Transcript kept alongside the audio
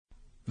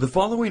The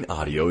following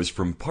audio is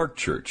from Park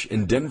Church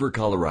in Denver,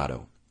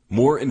 Colorado.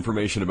 More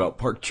information about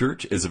Park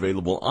Church is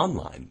available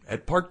online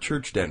at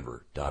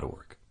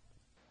parkchurchdenver.org.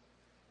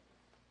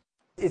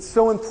 It's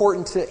so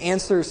important to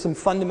answer some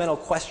fundamental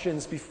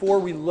questions before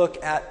we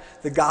look at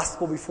the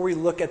gospel, before we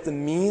look at the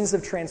means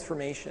of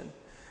transformation.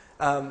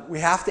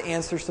 We have to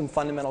answer some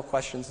fundamental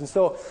questions. And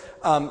so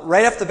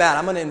right off the bat,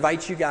 I'm going to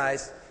invite you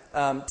guys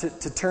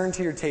to turn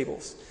to your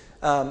tables.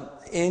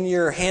 In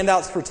your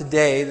handouts for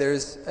today,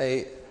 there's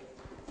a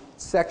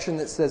section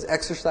that says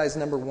exercise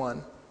number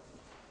 1.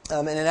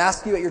 And it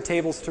asks you at your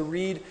tables to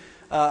read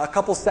a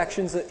couple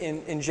sections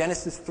in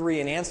Genesis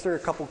 3 and answer a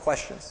couple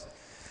questions.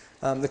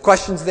 The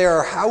questions there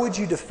are, how would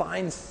you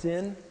define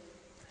sin?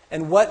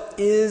 And what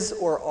is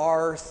or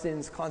are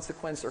sin's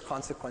consequence or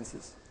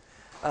consequences?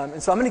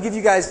 And so I'm going to give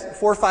you guys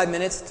 4 or 5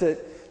 minutes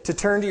to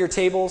turn to your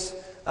tables,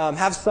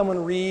 have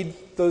someone read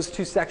those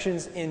 2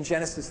 sections in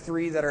Genesis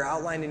 3 that are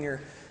outlined in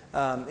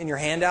your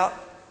handout,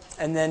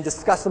 and then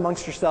discuss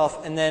amongst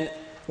yourself. And then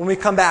when we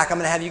come back, I'm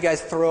going to have you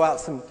guys throw out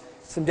some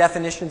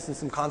definitions and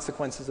some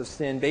consequences of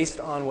sin based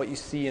on what you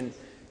see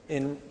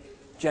in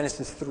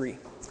Genesis 3.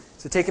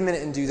 So take a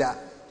minute and do that.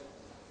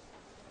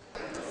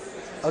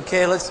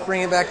 Okay, let's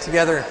bring it back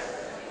together.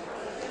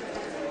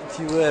 If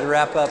you would,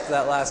 wrap up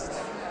that last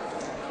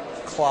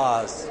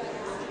clause.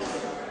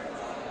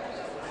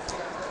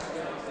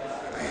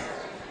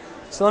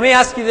 So let me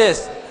ask you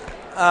this.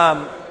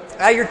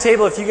 At your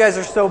table, if you guys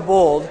are so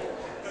bold,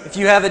 if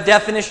you have a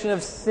definition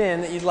of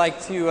sin that you'd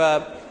like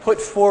to put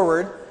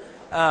forward,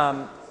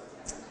 I'd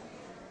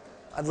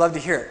love to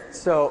hear it.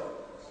 So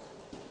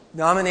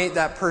nominate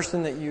that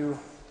person that you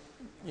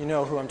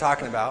know who I'm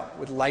talking about,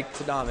 would like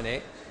to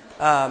nominate.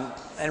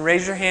 And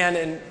raise your hand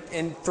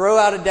and throw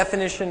out a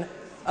definition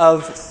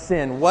of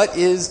sin. What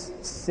is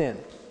sin?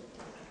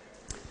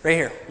 Right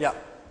here. Yeah. So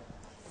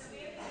we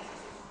had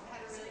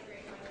a really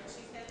great one.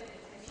 She said that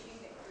it's anything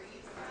that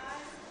grieves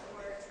God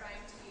or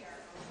trying to be our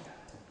own God.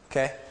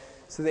 Okay.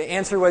 So the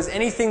answer was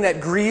anything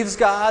that grieves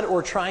God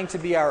or trying to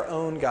be our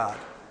own God.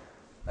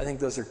 I think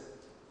those are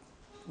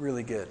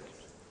really good.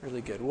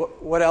 Really good.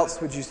 What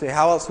else would you say?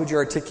 How else would you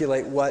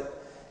articulate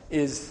what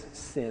is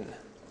sin?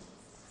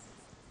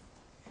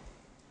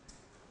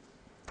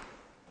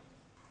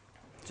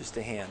 Just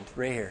a hand.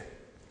 Right here.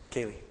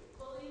 Kaylee.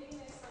 Believing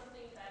there's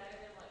something better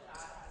than what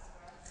God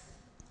has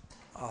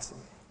for us. Awesome.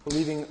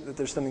 Believing that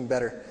there's something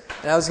better.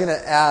 And I was going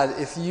to add,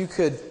 if you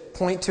could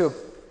point to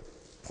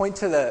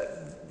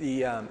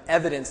the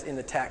evidence in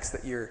the text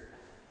that you're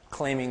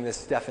claiming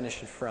this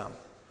definition from.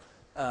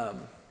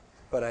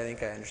 But I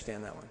think I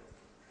understand that one.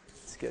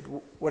 It's good.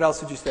 What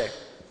else would you say?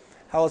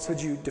 How else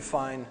would you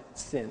define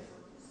sin?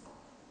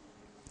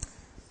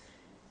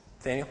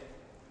 Daniel?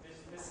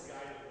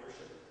 Misguided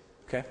worship.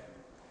 Okay.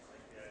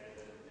 Like the idea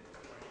that in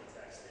the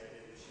text, the idea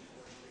that she's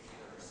worshiping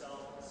for herself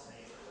and the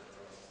snake or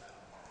her own power.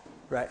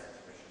 Right.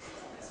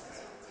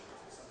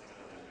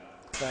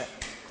 Right.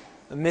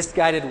 A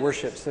misguided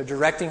worship. So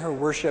directing her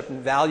worship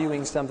and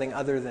valuing something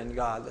other than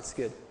God. That's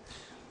good.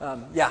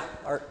 Yeah,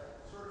 Art.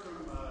 Sort from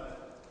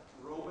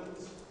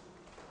Romans,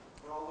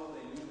 for although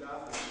they knew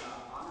God, they did not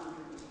honor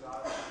him as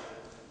God, but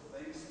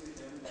thanks to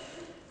him,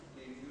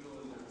 gave futile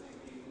in their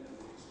thinking, and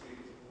they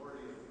exchanged the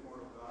glory of the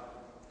form of God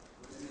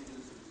with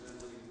images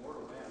resembling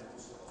mortal man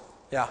himself.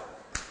 Yeah.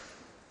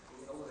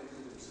 They elevated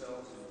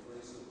themselves in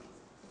place of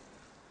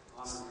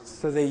honoring him.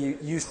 So they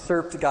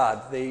usurped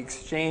God. They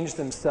exchanged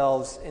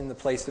themselves in the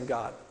place of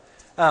God.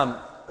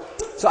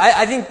 So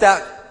I think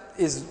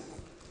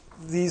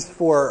these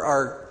 4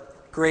 are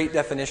great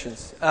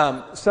definitions.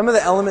 Some of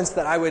the elements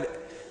that I would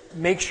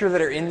make sure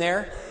that are in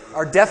there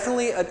are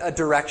definitely a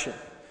direction.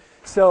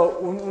 So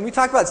when we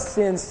talk about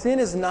sin, sin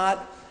is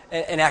not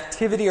an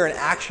activity or an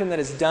action that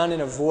is done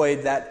in a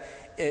void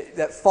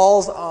that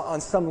falls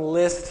on some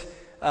list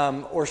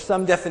or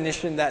some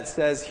definition that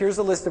says, here's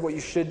a list of what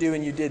you should do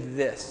and you did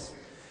this.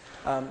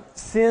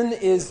 Sin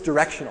is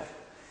directional.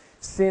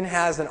 Sin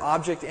has an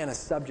object and a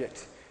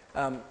subject.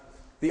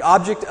 The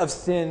object of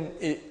sin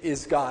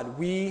is God.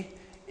 We,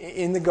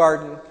 in the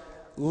garden,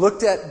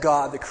 looked at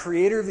God, the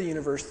creator of the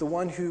universe, the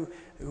one who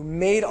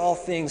made all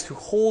things, who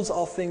holds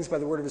all things by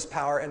the word of his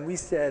power, and we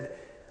said,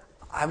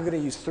 I'm going to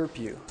usurp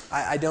you.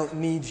 I don't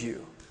need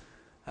you.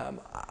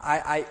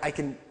 I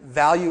can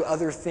value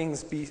other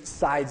things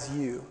besides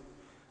you.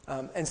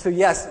 And so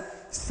yes,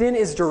 sin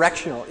is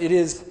directional. It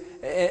is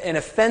an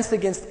offense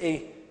against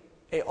a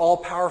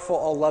all-powerful,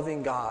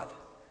 all-loving God.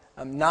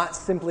 Not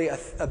simply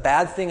a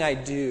bad thing I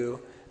do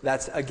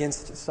that's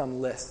against some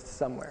list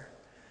somewhere.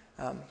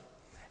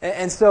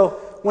 And so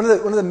one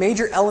of the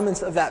major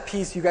elements of that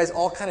piece, you guys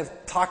all kind of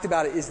talked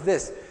about it, is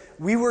this.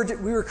 We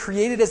were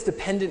created as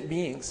dependent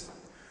beings.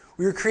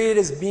 We were created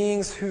as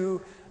beings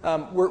who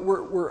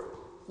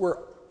were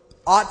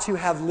ought to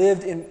have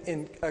lived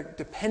in a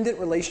dependent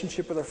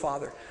relationship with our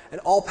Father. An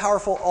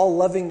all-powerful,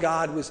 all-loving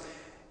God was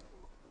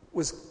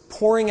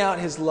pouring out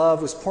his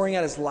love, was pouring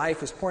out his life,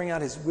 was pouring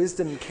out his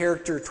wisdom and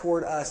character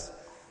toward us.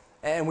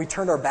 And we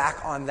turned our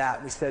back on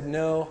that. We said,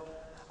 no,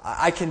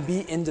 I can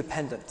be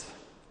independent.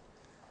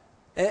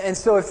 And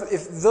so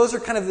if those are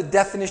kind of the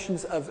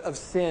definitions of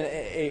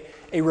sin,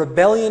 a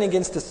rebellion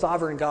against a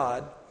sovereign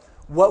God,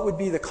 what would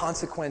be the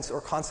consequence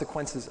or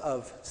consequences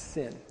of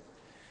sin?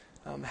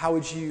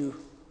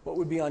 What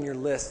would be on your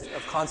list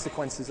of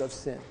consequences of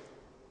sin?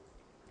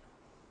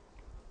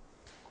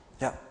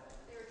 Yeah.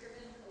 They were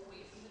driven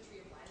away from the tree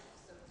of life,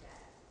 so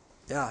death.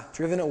 Yeah,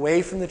 driven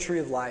away from the tree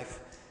of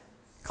life.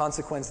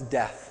 Consequence,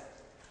 death.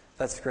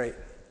 That's great.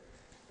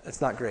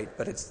 That's not great,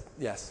 but it's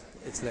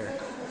there.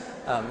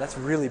 That's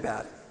really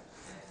bad.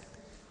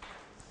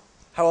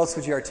 How else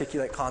would you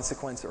articulate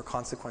consequence or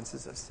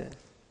consequences of sin?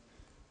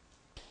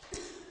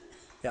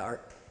 Yeah,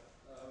 Art.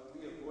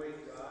 We avoid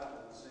God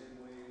in the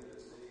same way that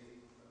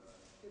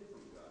they hid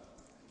from God.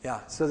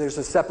 Yeah, so there's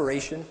a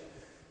separation.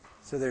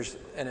 So there's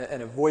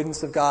an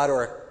avoidance of God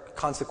or a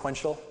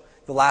consequential.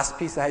 The last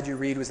piece I had you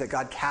read was that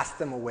God cast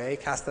them away,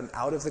 cast them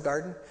out of the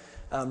garden,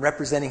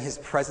 representing his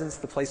presence,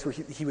 the place where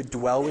he would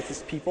dwell with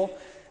his people.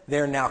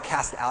 They're now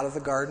cast out of the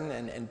garden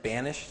and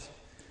banished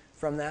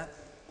from that.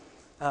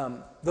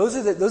 Those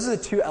are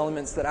the two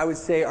elements that I would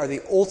say are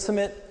the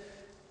ultimate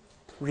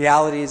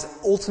realities,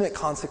 ultimate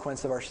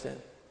consequence of our sin.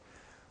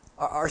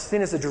 Our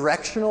sin is a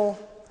directional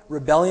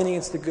rebellion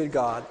against the good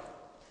God,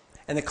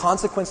 and the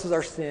consequence of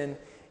our sin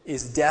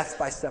is death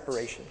by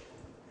separation.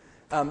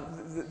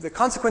 The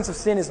consequence of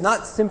sin is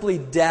not simply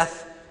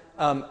death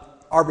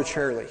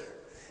arbitrarily.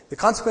 The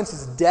consequence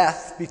is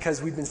death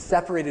because we've been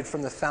separated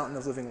from the fountain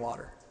of living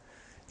water.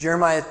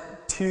 Jeremiah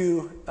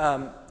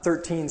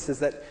 2:13 says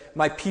that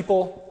my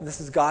people, this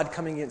is God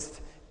coming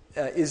against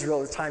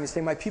Israel at the time, he's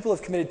saying, my people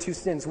have committed two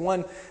sins.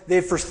 One, they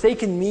have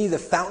forsaken me, the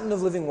fountain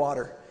of living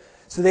water.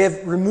 So they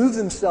have removed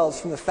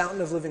themselves from the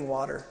fountain of living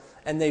water,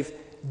 and they've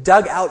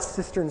dug out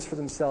cisterns for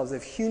themselves.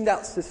 They've hewn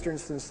out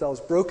cisterns for themselves,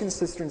 broken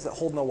cisterns that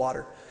hold no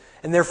water.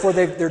 And therefore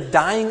they're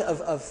dying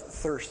of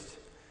thirst.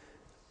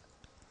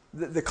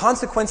 The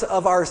consequence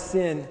of our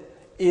sin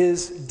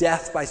is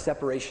death by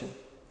separation.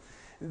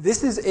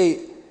 This is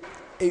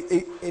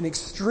an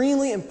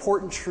extremely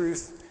important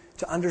truth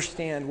to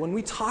understand. When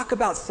we talk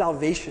about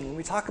salvation, when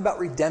we talk about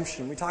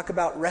redemption, we talk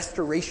about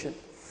restoration,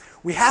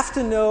 we have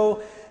to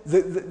know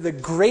the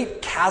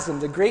great chasm,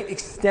 the great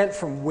extent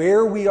from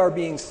where we are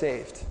being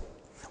saved.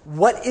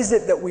 What is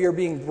it that we are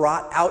being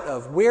brought out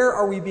of? Where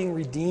are we being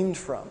redeemed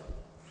from?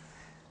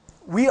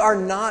 We are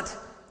not,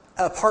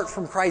 apart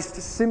from Christ,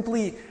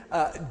 simply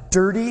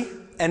dirty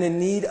and in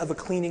need of a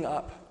cleaning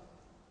up.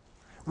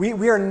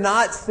 We are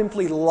not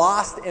simply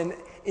lost and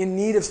in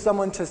need of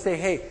someone to say,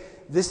 hey,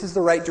 this is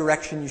the right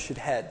direction you should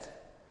head.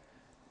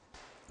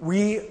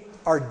 We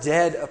are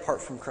dead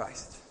apart from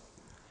Christ.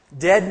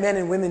 Dead men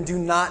and women do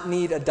not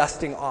need a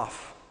dusting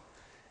off.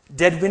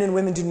 Dead men and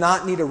women do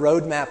not need a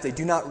roadmap. They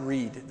do not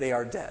read. They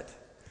are dead.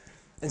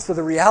 And so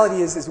the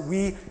reality is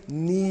we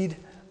need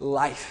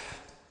life.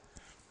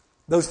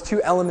 Those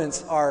two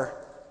elements are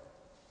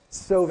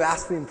so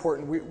vastly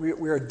important.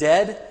 We are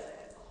dead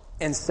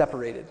and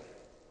separated.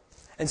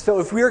 And so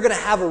if we are going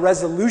to have a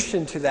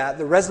resolution to that,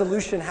 the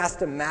resolution has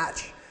to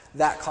match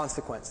that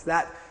consequence,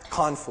 that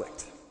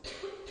conflict.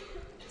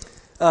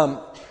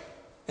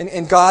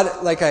 And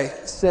God, like I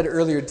said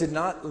earlier, did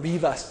not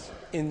leave us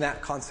in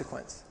that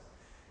consequence.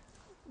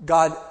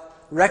 God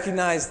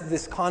recognized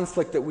this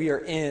conflict that we are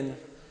in,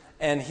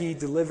 and he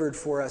delivered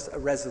for us a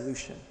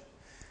resolution.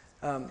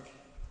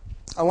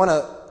 I want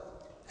to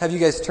have you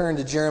guys turn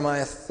to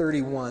Jeremiah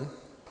 31.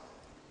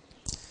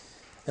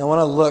 And I want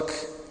to look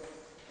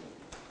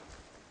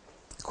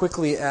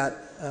quickly at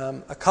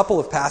a couple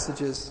of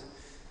passages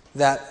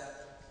that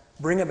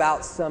bring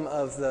about some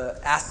of the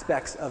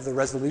aspects of the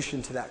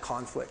resolution to that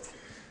conflict.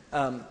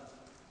 I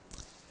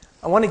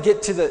want to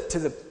get to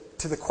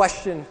the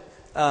question.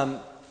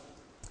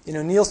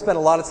 Neil spent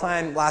a lot of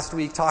time last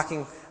week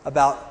talking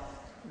about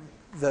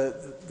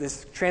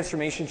this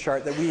transformation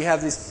chart, that we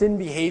have this sin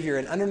behavior,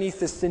 and underneath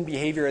this sin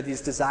behavior are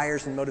these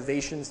desires and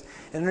motivations,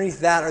 and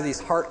underneath that are these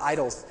heart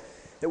idols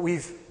that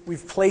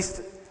we've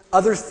placed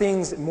other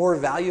things more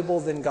valuable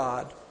than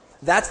God.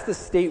 That's the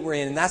state we're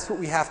in, and that's what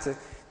we have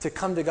to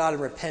come to God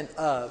and repent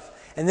of.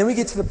 And then we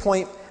get to the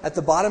point at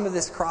the bottom of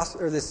this cross,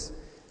 or this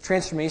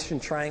transformation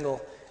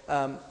triangle,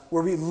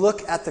 where we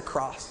look at the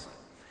cross.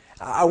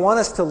 I want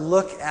us to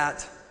look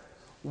at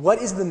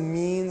what is the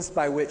means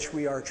by which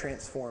we are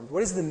transformed.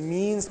 What is the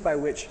means by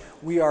which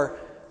we are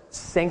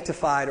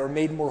sanctified or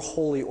made more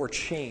holy or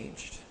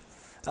changed?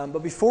 But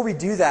before we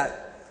do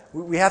that,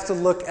 we have to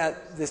look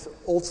at this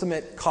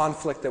ultimate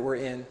conflict that we're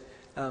in,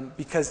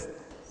 because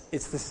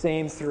it's the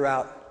same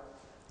throughout.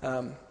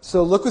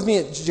 So look with me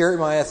at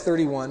Jeremiah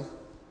 31. I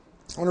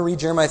want to read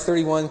Jeremiah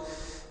 31,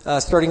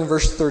 starting in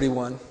verse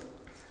 31.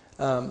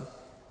 And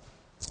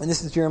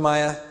this is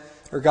Jeremiah,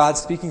 or God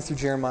speaking through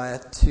Jeremiah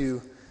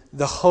to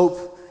the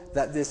hope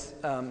that this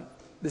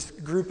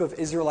group of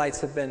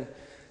Israelites have been,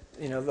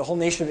 the whole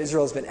nation of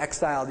Israel has been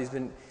exiled. He's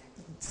been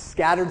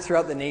scattered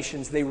throughout the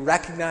nations. They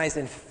recognize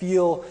and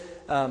feel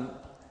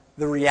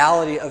the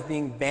reality of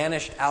being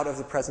banished out of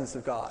the presence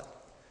of God.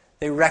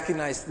 They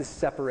recognize this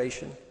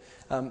separation.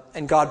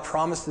 And God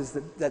promises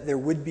that there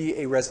would be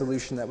a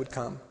resolution that would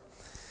come.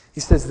 He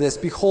says this,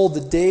 "Behold,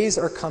 the days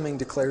are coming,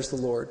 declares the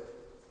Lord,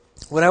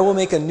 when I will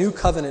make a new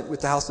covenant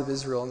with the house of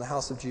Israel and the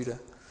house of Judah.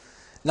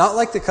 Not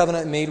like the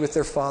covenant made with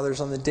their fathers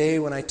on the day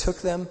when I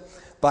took them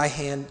by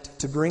hand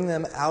to bring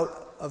them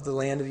out of the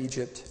land of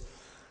Egypt.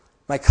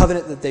 My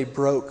covenant that they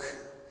broke,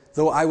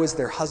 though I was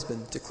their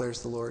husband,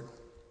 declares the Lord.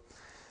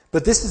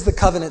 But this is the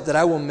covenant that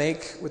I will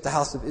make with the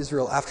house of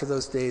Israel after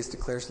those days,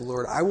 declares the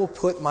Lord. I will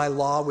put my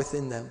law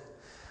within them.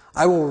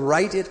 I will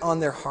write it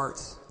on their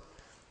hearts,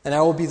 and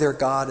I will be their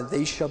God, and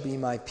they shall be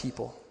my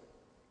people.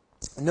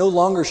 No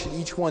longer should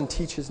each one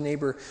teach his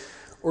neighbor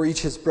or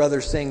each his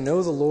brother, saying,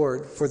 Know the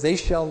Lord, for they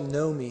shall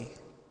know me.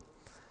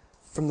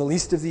 From the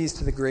least of these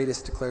to the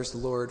greatest, declares the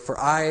Lord. For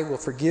I will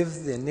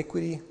forgive their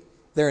iniquity,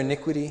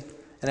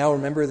 and I will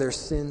remember their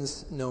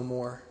sins no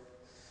more."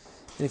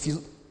 And if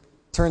you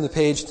turn the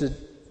page to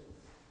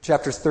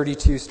chapter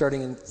 32,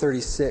 starting in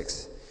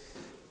 36,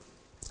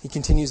 he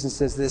continues and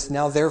says this,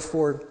 "Now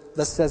therefore,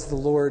 thus says the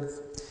Lord,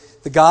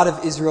 the God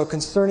of Israel,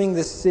 concerning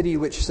this city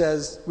which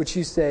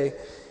you say,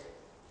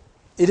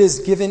 it is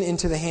given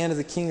into the hand of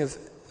the king of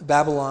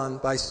Babylon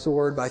by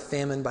sword, by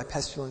famine, by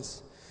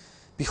pestilence.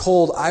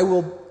 Behold, I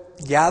will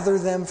gather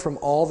them from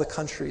all the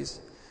countries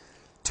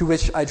to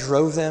which I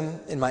drove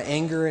them in my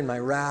anger, in my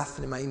wrath,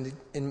 and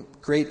in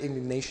great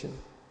indignation.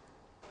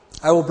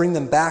 I will bring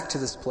them back to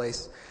this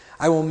place.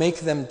 I will make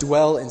them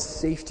dwell in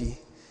safety.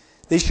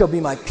 They shall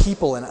be my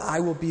people, and I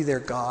will be their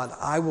God.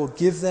 I will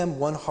give them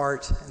one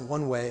heart and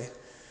one way,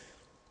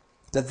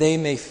 that they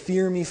may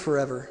fear me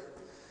forever.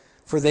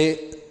 For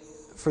they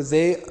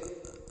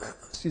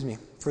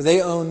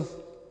own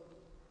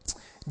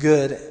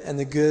good and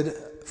the good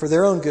for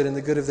their own good and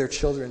the good of their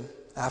children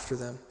after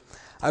them.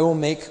 I will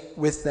make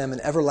with them an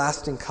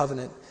everlasting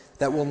covenant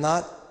that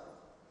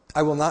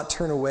I will not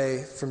turn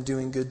away from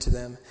doing good to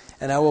them,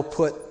 and I will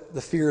put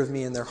the fear of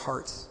me in their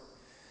hearts,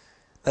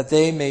 that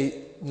they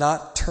may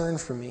not turn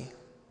from me.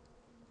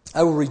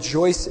 I will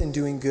rejoice in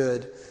doing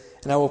good,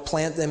 and I will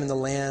plant them in the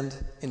land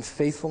in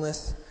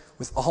faithfulness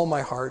with all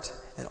my heart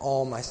and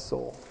all my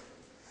soul."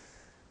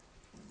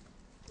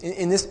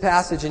 In this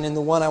passage, and in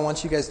the one I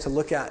want you guys to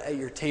look at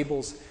your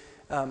tables,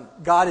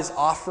 God is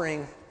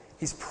offering,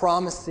 He's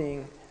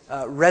promising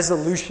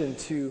resolution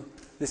to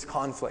this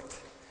conflict.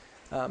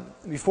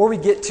 Before we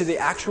get to the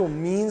actual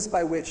means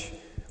by which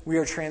we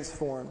are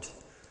transformed,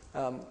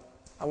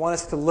 I want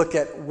us to look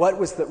at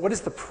what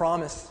is the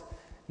promise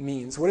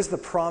means. What is the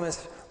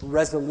promise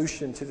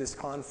resolution to this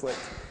conflict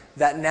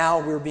that now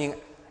we're being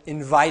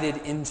invited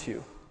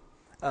into?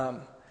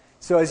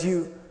 So as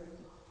you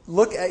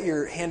look at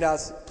your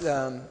handouts,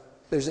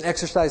 there's an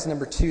exercise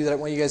number 2 that I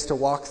want you guys to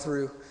walk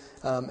through,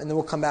 and then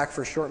we'll come back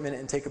for a short minute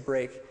and take a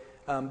break.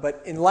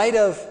 But in light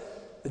of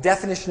the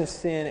definition of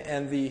sin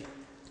and the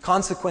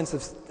consequence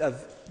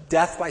of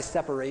death by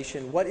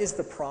separation, what is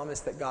the promise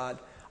that God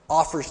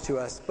offers to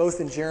us,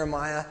 both in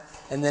Jeremiah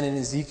and then in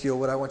Ezekiel,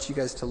 what I want you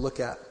guys to look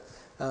at?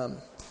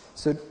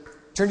 So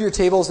turn to your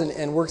tables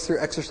and work through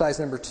exercise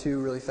number 2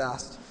 really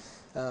fast,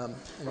 and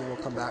then we'll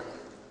come back.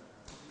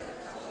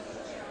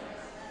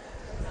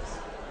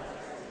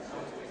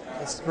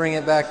 Let's bring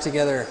it back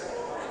together.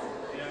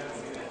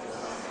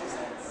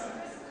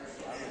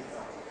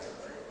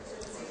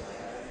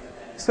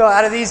 So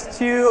out of these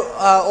 2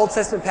 Old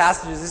Testament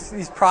passages,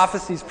 these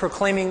prophecies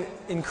proclaiming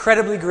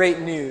incredibly great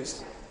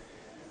news.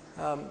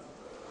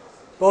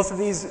 Both of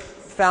these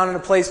found in a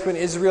place when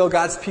Israel,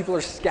 God's people,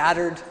 are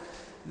scattered.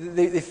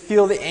 They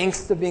feel the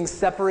angst of being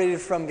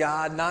separated from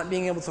God, not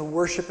being able to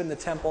worship in the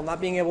temple,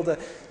 not being able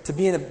to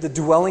be in the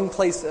dwelling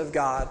place of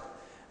God.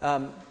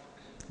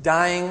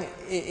 Dying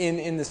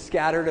in the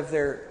scattered of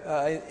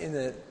in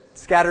the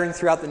scattering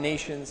throughout the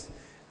nations.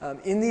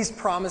 In these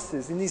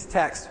promises, in these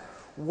texts,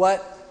 what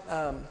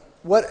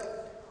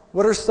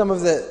are some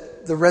of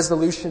the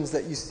resolutions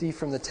that you see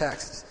from the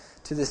text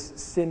to this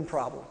sin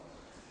problem?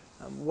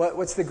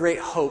 What's the great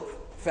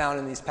hope found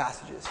in these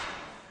passages?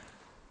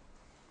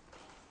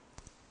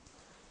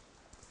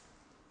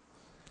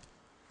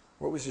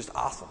 What was just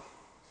awesome?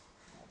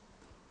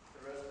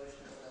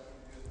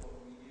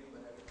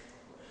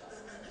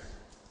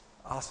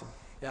 Awesome.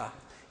 Yeah.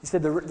 He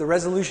said the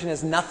resolution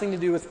has nothing to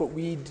do with what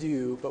we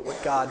do, but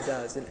what God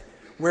does. And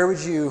where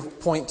would you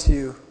point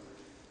to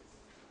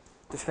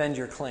defend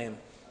your claim?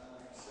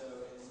 So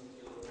in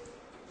Ezekiel,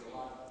 there's a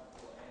lot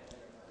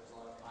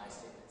of I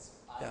statements.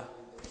 I Yeah.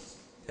 will do this.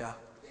 Yeah.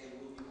 They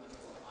will be my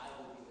people. I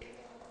will be their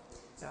God.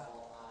 It's Yeah.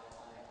 all I.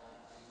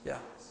 Yeah.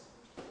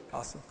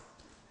 Awesome.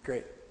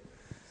 Great.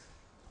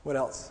 What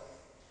else?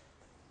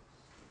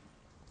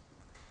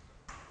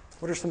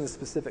 What are some of the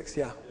specifics?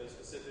 Yeah. The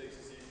specifics,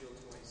 Ezekiel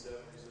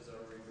 27, he says, I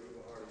will remove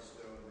a heart of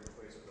stone and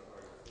replace it with a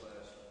heart of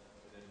flesh.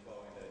 And then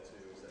following that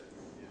too is that he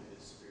will give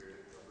his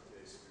spirit,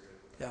 uppercase spirit,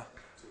 Yeah.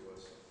 to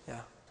us.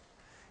 Yeah.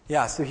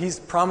 Yeah, so he's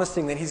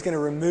promising that he's going to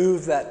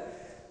remove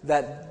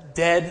that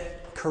dead,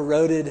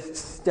 corroded,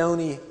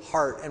 stony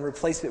heart and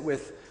replace it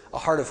with a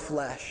heart of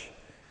flesh.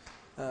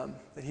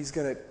 That he's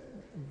going to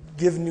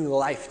give new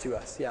life to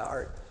us. Yeah,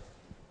 Art.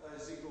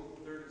 Ezekiel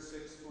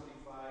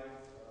 36:25,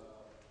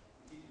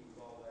 keeping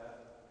with all that.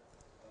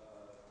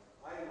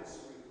 I will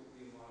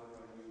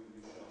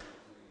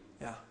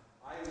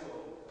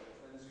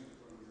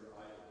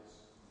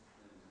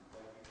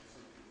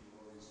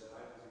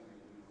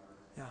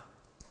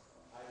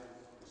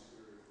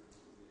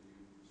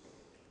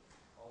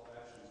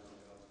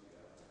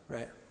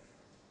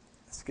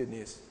It's good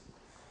news.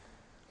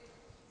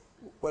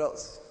 What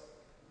else?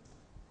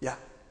 Yeah.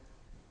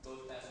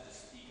 Both passages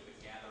speak of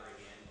a gathering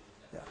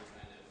in that really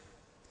kind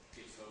of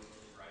gives hope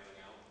and driving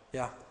out.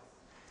 Yeah.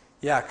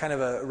 Yeah, kind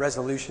of a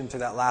resolution to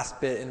that last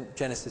bit in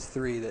Genesis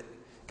 3 that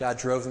God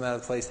drove them out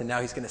of the place, and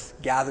now he's going to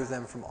gather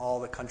them from all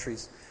the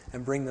countries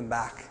and bring them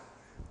back.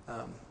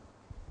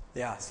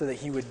 So that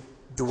he would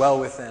dwell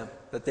with them,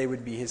 that they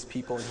would be his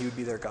people and he would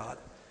be their God.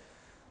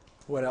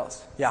 What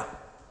else? Yeah.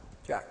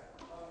 Jack.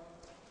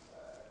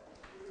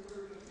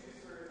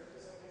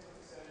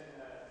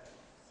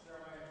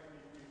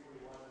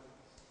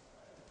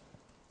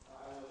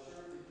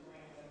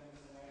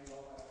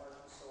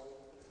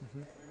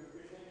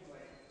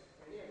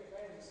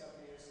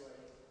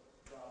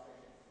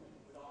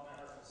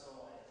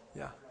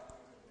 Yeah.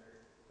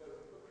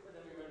 But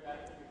then we went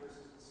back a few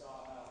verses and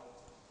saw how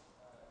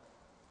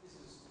this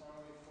is not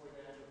only for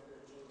them, but for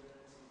their children.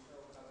 It's an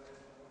eternal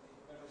covenant, and they will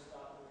never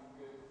stop doing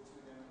good to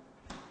them.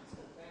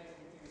 Instead of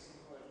planting things,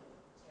 but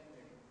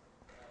tending.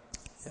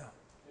 Yeah.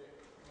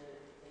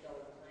 They got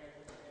to plant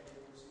and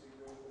they will see the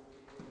growth of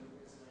people in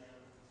his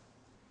land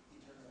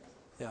eternally.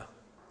 Yeah,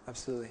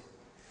 absolutely.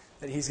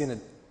 That he's going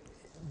to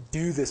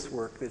do this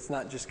work. It's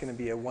not just going to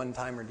be a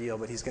one-timer deal,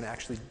 but he's going to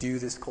actually do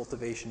this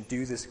cultivation,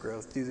 do this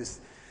growth, do this,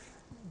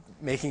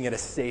 making it a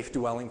safe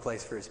dwelling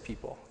place for his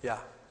people. Yeah,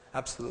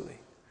 absolutely.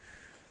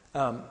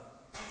 Becca.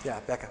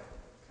 Kind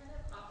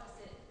of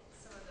opposite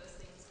some of those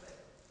things, but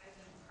I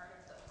think part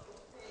of the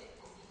hope that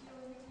Ezekiel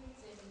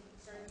indicates in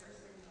starting verse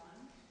 31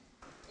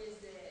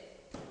 is that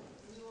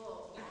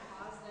we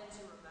cause them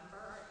to remember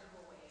our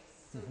evil ways.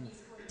 So he's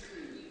going to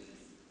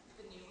use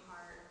the new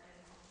heart and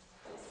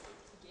this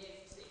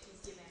gift that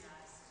he's given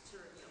us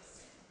to reveal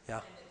sin.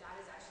 Yeah. And that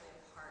is actually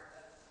a part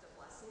of the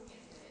blessing,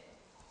 is that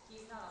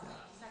he's not going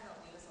to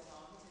leave us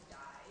alone to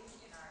die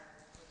in our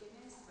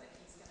wickedness, but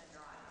he's going to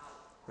draw it out.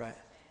 Right.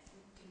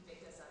 And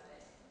convict us of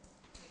it,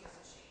 make us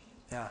ashamed.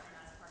 Yeah. And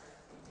that's part of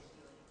the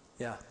healing.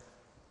 Yeah.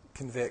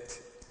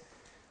 Convict.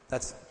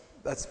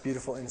 That's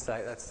beautiful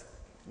insight. That's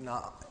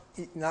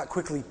not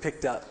quickly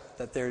picked up,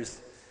 that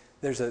there's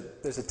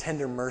a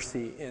tender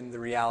mercy in the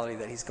reality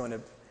that he's going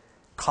to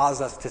cause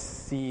us to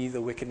see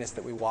the wickedness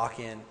that we walk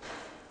in,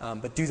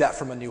 but do that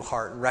from a new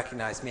heart and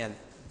recognize, man,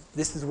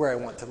 this is where I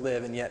want to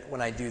live, and yet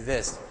when I do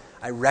this,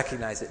 I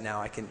recognize it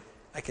now. I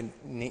can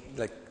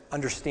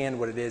understand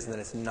what it is, and that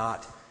it's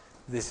not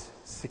this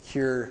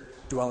secure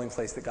dwelling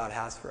place that God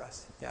has for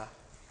us. Yeah.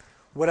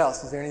 What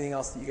else? Is there anything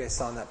else that you guys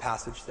saw in that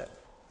passage that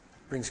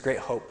brings great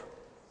hope?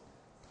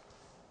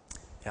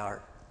 Yeah,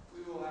 Art.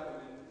 We will have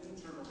an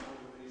internal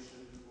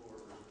motivation for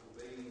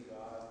obeying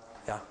God,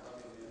 Yeah.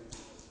 loving Him, as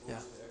opposed Yeah.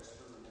 to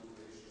external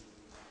motivation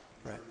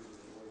in Right. terms of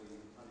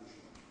avoiding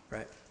punishment.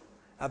 Right.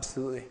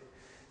 Absolutely.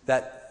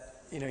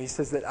 That, he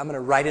says that I'm going to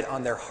write it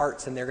on their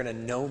hearts and they're going to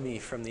know me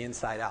from the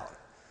inside out.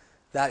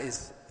 That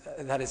is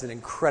an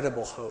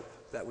incredible hope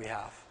that we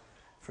have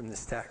from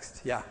this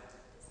text. Yeah.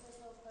 This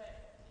will put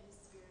his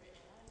spirit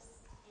in us,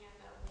 and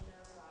that we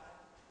know God.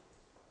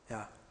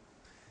 Yeah.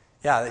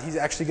 Yeah, that he's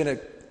actually going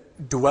to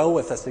dwell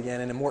with us again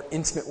in a more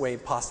intimate way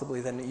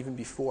possibly than even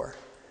before.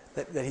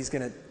 That he's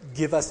going to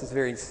give us his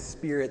very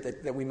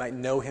spirit that we might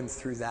know him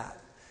through that.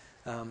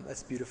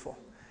 That's beautiful.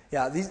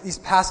 Yeah, these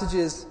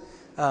passages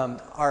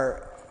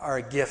are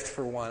a gift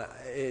for one.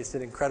 It's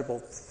an incredible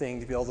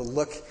thing to be able to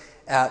look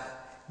at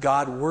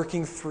God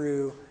working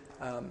through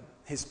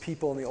his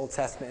people in the Old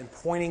Testament and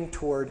pointing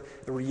toward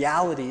the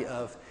reality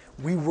of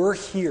we were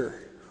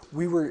here.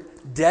 We were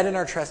dead in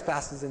our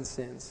trespasses and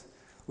sins.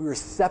 We were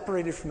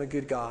separated from a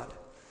good God.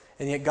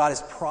 And yet God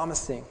is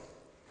promising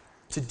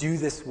to do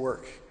this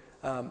work.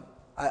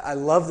 I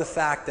love the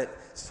fact that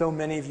so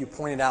many of you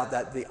pointed out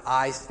that the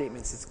I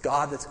statements, it's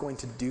God that's going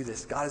to do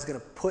this. God is going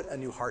to put a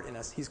new heart in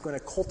us. He's going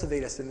to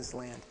cultivate us in this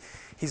land.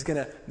 He's going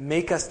to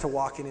make us to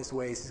walk in his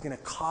ways. He's going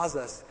to cause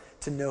us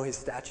to know his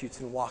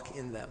statutes and walk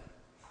in them.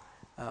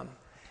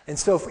 And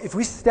so if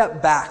we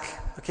step back,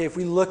 if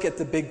we look at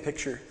the big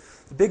picture,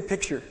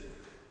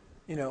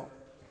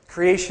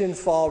 creation,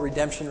 fall,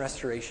 redemption,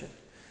 restoration.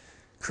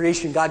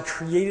 Creation, God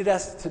created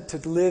us to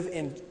live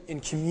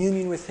in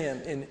communion with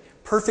him, in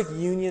perfect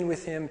union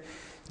with him,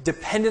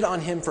 dependent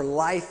on him for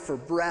life, for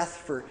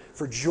breath,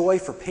 for joy,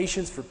 for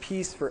patience, for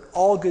peace, for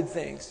all good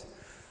things.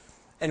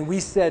 And we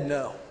said,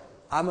 no,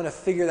 I'm going to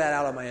figure that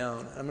out on my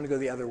own. I'm going to go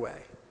the other way.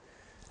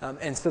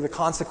 And so the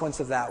consequence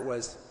of that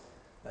was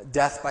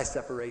death by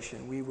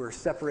separation. We were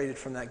separated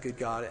from that good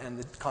God, and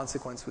the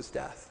consequence was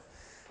death.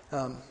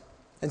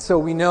 And so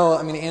we know,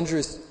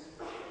 Andrews,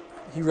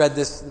 he read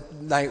this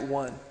night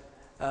one.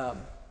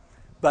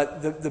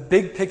 But the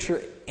big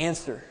picture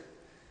answer,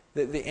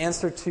 the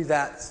answer to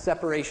that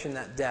separation,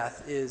 that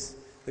death, is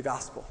the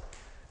gospel.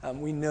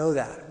 We know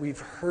that. We've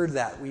heard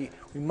that. We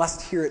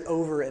must hear it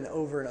over and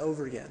over and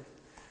over again.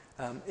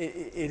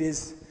 It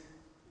is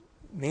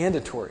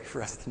mandatory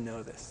for us to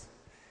know this.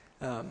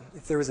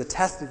 If there was a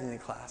test in the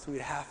class,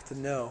 we'd have to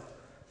know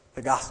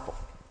the gospel.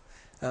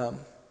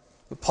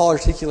 But Paul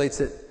articulates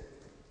it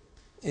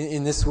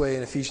in this way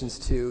in Ephesians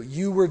 2.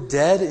 You were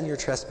dead in your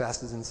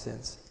trespasses and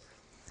sins,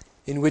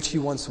 in which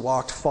you once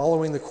walked,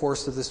 following the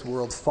course of this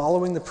world,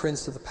 following the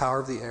prince of the power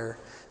of the air,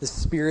 the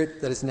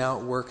spirit that is now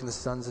at work in the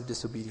sons of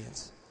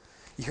disobedience.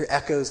 You hear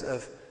echoes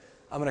of,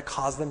 I'm going to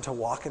cause them to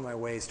walk in my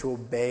ways, to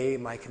obey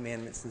my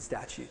commandments and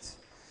statutes.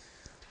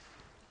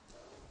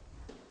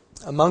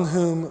 Among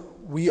whom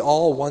we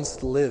all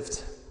once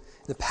lived,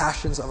 in the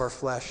passions of our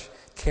flesh,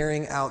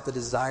 carrying out the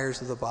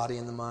desires of the body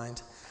and the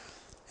mind,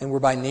 and were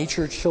by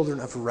nature children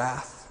of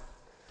wrath,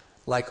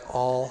 like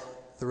all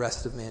the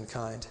rest of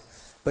mankind.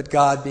 But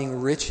God,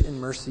 being rich in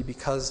mercy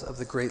because of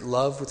the great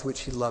love with which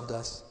he loved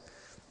us,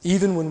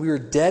 even when we were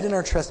dead in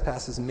our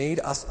trespasses, made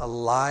us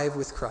alive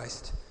with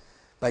Christ.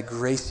 By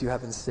grace you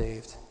have been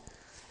saved,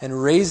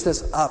 and raised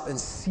us up and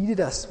seated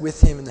us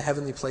with him in the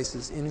heavenly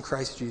places in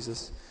Christ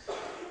Jesus,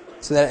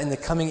 so that in the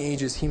coming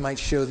ages he might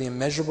show the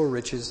immeasurable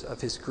riches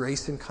of his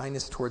grace and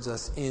kindness towards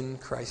us in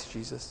Christ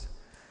Jesus.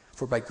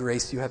 For by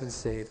grace you have been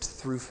saved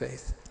through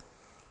faith.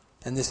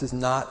 And this is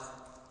not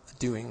a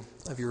doing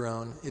of your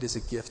own, it is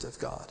a gift of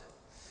God.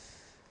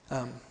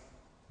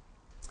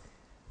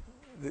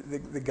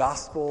 The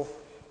gospel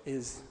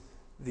is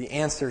the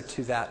answer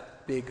to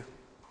that big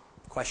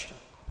question.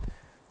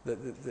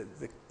 The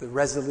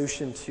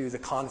resolution to the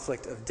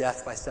conflict of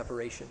death by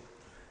separation.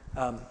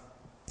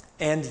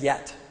 And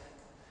yet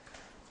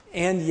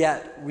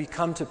we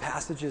come to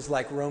passages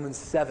like Romans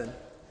 7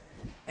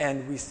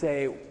 and we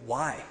say,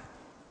 why?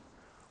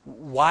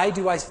 Why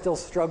do I still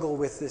struggle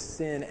with this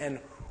sin,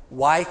 and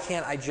why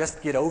can't I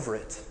just get over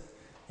it?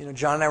 You know,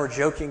 John and I were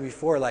joking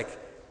before, like,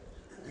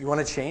 you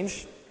want to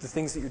change the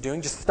things that you're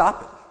doing? Just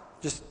stop it.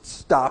 Just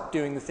stop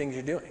doing the things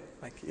you're doing.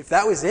 Like, if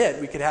that was it,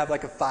 we could have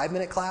like a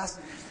 5-minute class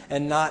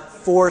and not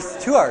 4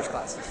 2-hour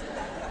classes.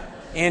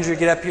 Andrew would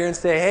get up here and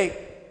say,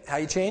 hey, how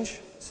you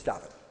change?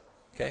 Stop it.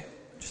 Okay?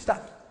 Just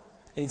stop it.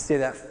 And he'd say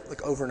that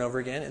like over and over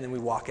again, and then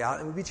we'd walk out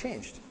and we'd be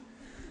changed.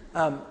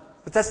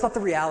 But that's not the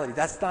reality.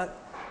 That's not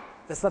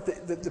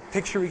the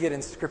picture we get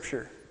in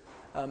Scripture.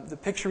 The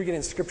picture we get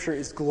in Scripture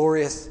is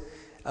glorious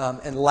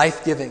and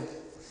life-giving.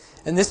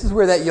 And this is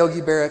where that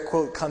Yogi Berra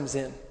quote comes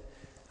in.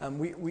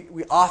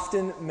 We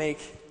often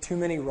make too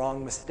many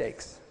wrong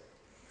mistakes.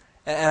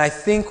 And I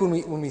think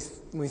when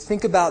we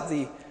think about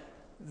the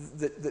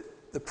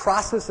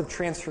process of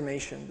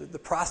transformation, the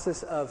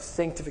process of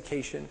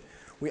sanctification,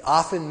 we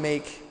often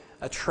make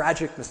a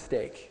tragic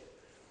mistake,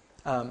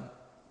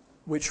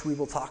 which we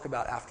will talk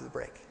about after the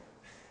break.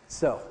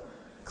 So,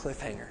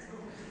 cliffhanger.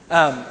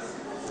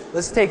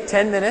 Let's take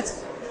 10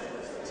 minutes,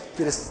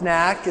 get a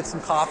snack, get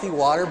some coffee,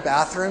 water,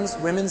 bathrooms,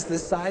 women's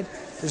this side.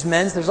 There's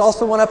men's. There's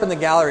also one up in the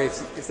gallery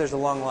if there's a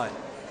long line.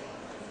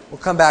 We'll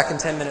come back in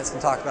 10 minutes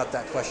and talk about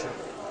that question.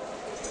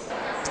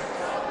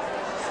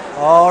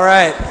 All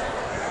right.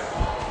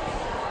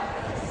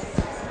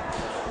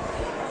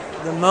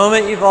 The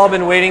moment you've all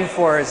been waiting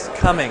for is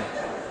coming.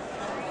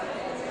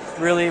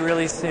 Really,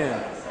 really soon.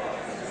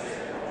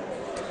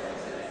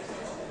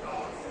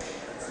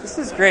 This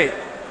is great.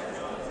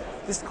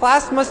 This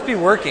class must be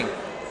working.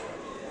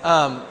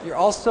 You're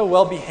all so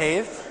well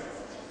behaved,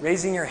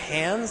 raising your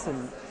hands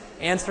and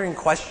answering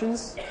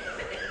questions.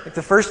 Like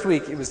the first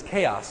week, it was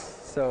chaos.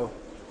 So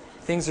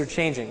things are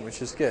changing,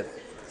 which is good.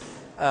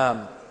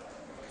 All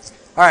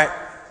right.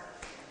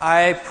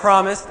 I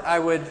promised I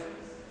would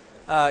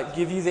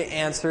give you the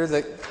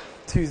answer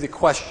to the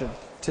question,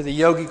 to the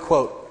Yogi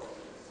quote.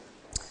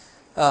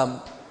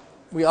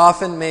 We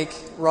often make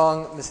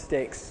wrong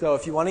mistakes. So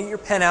if you want to get your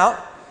pen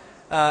out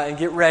and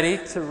get ready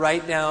to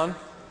write down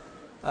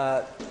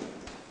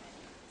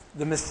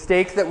the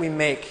mistake that we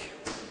make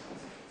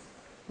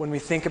when we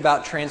think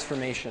about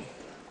transformation.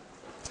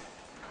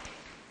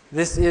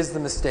 This is the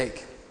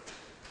mistake.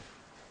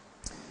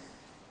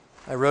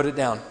 I wrote it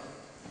down.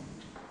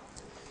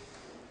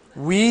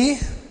 We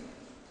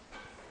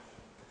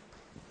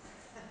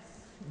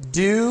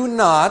do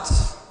not,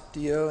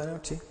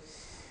 D-O-N-O-T,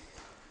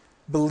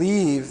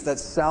 believe that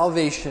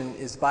salvation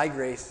is by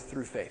grace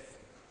through faith.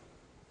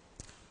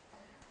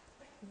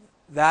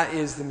 That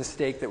is the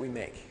mistake that we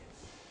make.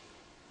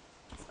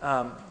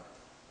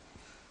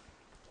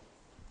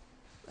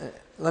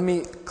 Let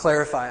me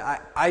clarify.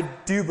 I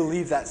do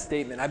believe that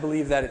statement. I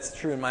believe that it's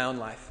true in my own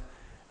life.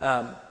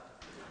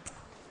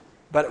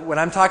 But when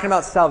I'm talking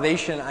about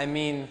salvation, I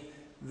mean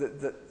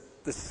the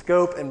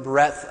scope and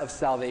breadth of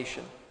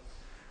salvation.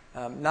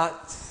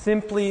 Not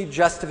simply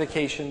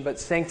justification, but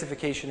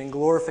sanctification and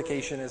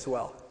glorification as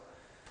well.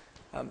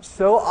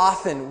 So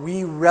often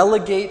we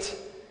relegate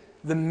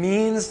the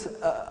means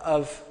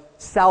of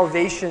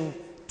salvation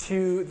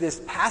to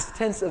this past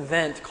tense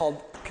event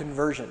called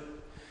conversion.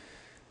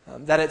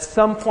 That at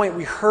some point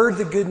we heard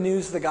the good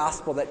news of the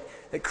gospel,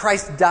 that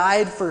Christ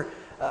died for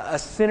a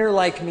sinner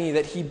like me,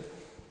 that He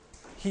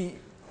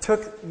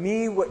took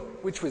me,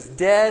 which was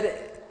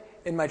dead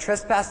in my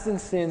trespasses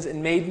and sins,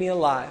 and made me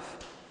alive.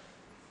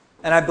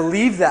 And I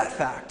believe that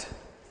fact.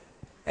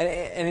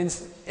 And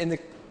the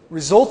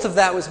result of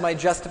that was my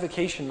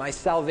justification, my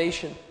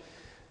salvation,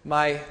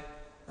 my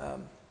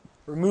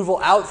removal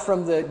out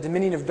from the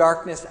dominion of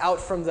darkness, out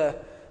from the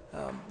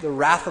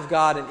wrath of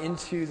God, and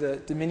into the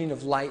dominion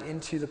of light,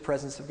 into the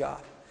presence of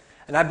God.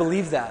 And I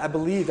believed that.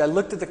 I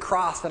looked at the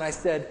cross and I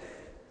said,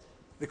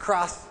 the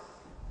cross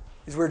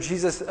is where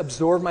Jesus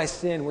absorbed my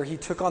sin, where he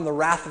took on the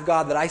wrath of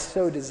God that I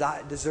so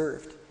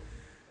deserved.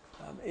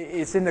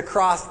 It's in the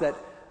cross that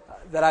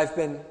I've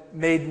been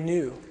made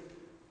new.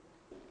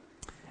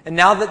 And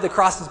now that the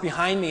cross is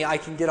behind me, I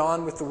can get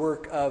on with the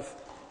work of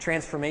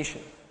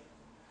transformation.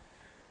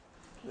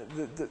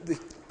 The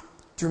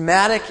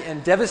dramatic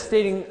and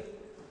devastating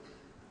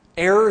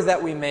error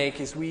that we make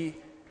is we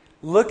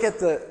look at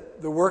the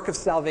work of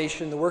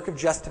salvation, the work of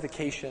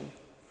justification,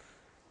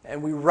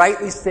 and we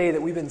rightly say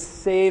that we've been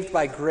saved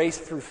by grace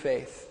through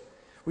faith.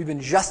 We've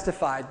been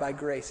justified by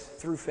grace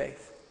through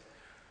faith.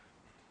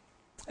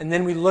 And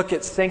then we look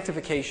at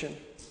sanctification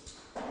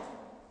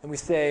and we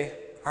say,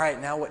 all right,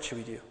 now what should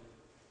we do?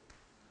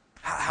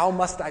 How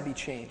must I be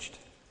changed?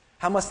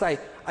 How must I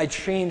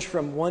change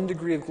from one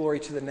degree of glory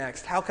to the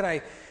next? How can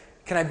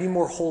I be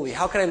more holy?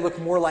 How can I look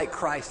more like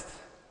Christ?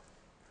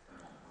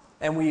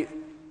 And we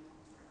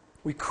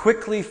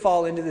quickly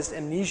fall into this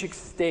amnesic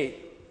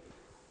state,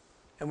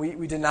 and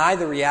we deny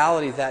the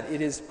reality that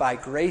it is by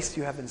grace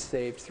you have been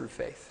saved through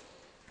faith.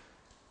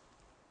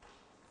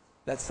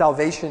 That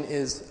salvation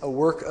is a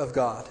work of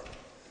God,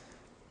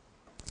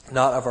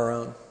 not of our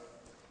own.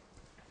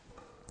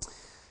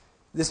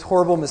 This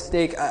horrible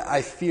mistake,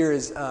 I fear,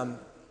 is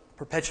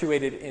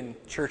perpetuated in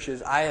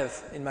churches. I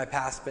have, in my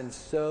past, been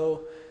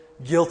so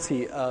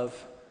guilty of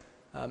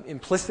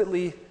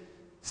implicitly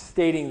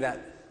stating that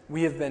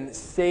we have been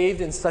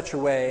saved in such a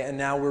way, and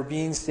now we're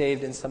being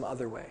saved in some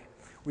other way.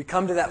 We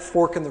come to that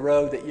fork in the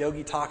road that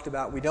Yogi talked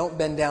about. We don't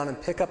bend down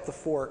and pick up the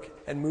fork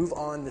and move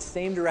on the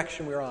same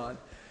direction we're on.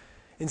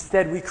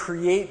 Instead, we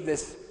create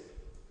this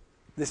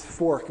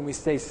fork, and we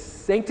say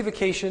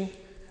sanctification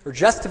or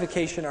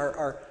justification,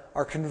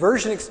 our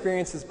conversion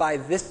experience is by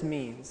this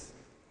means,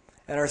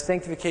 and our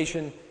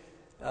sanctification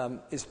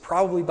is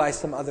probably by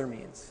some other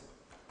means.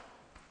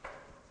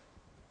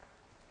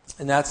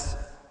 And that's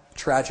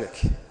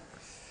tragic.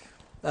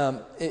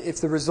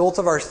 If the result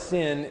of our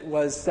sin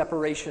was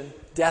separation,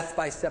 death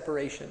by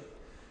separation,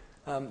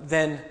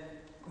 then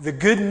the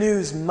good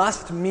news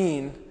must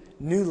mean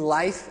new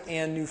life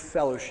and new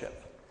fellowship.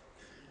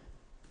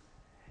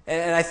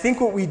 And I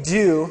think what we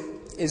do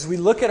is we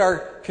look at our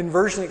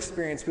conversion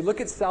experience, we look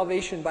at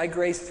salvation by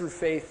grace through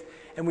faith,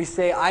 and we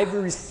say, I've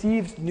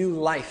received new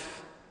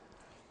life.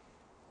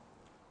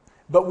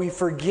 But we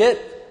forget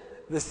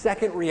the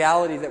second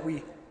reality that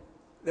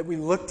we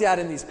looked at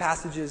in these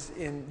passages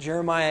in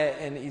Jeremiah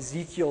and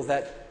Ezekiel,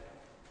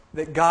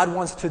 that God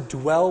wants to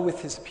dwell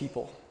with his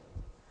people,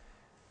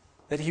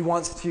 that he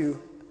wants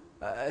to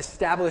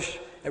establish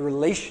a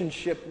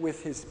relationship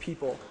with his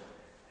people,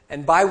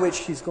 and by which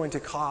he's going to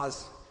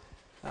cause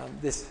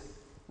this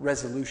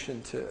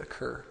resolution to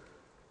occur.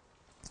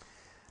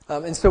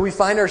 And so we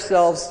find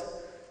ourselves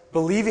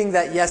believing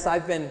that, yes,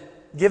 I've been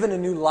given a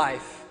new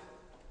life,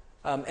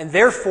 and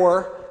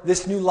therefore,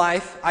 this new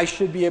life, I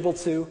should be able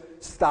to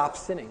stop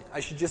sinning. I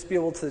should just be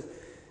able to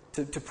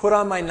put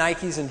on my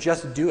Nikes and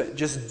just do it.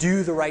 Just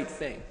do the right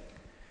thing.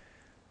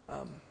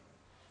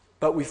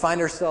 But we find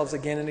ourselves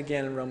again and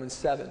again in Romans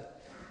 7.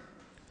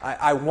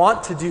 I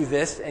want to do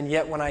this, and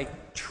yet when I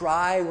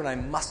try, when I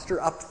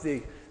muster up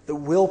the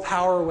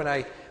willpower, when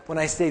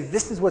I say,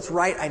 this is what's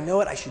right, I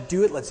know it, I should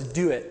do it, let's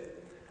do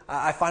it,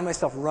 I find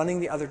myself running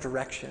the other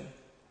direction.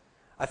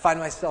 I find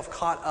myself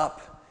caught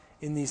up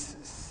in these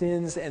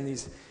sins and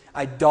these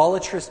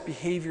idolatrous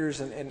behaviors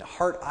and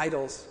heart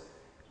idols.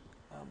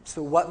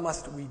 So what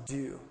must we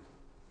do?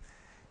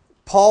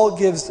 Paul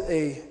gives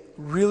a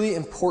really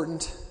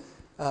important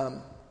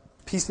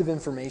piece of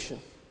information.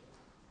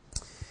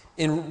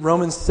 In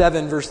Romans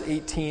 7, verse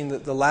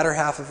 18, the latter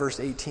half of verse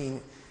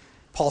 18,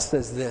 Paul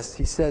says this.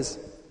 He says,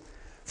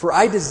 "For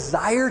I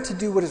desire to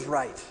do what is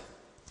right."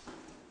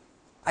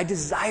 I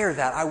desire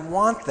that. I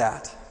want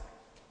that.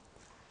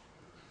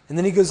 And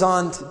then he goes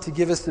on to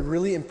give us the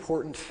really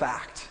important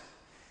fact.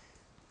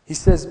 He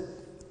says,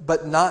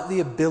 but not the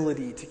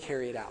ability to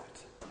carry it out.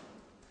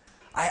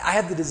 I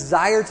have the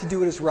desire to do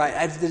what is right.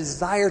 I have the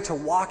desire to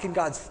walk in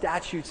God's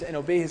statutes and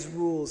obey his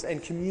rules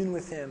and commune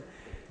with him.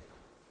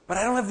 But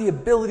I don't have the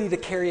ability to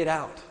carry it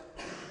out.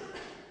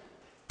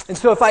 And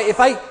so if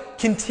I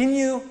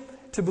continue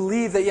to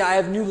believe that, I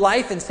have new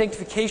life and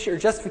sanctification or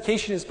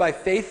justification is by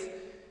faith,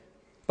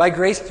 by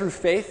grace through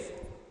faith,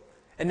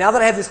 and now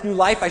that I have this new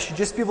life, I should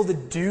just be able to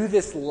do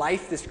this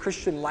life, this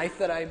Christian life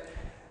that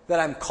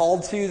I'm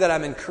called to, that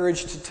I'm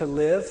encouraged to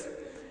live,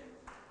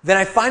 then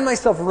I find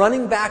myself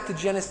running back to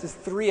Genesis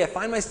 3. I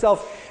find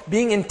myself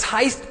being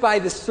enticed by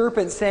the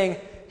serpent saying,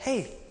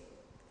 hey,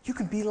 you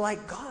can be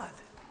like God.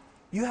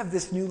 You have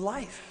this new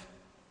life.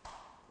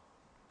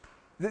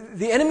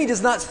 The enemy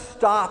does not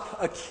stop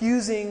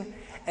accusing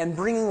and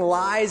bringing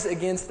lies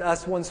against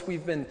us once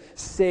we've been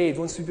saved,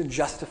 once we've been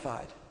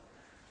justified.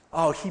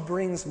 Oh, he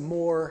brings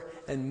more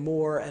and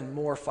more and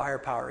more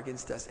firepower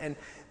against us. And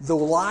the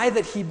lie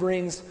that he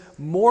brings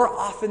more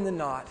often than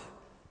not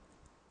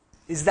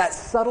is that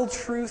subtle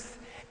truth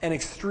and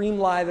extreme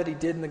lie that he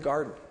did in the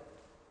garden.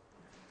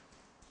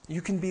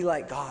 You can be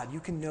like God.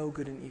 You can know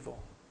good and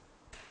evil.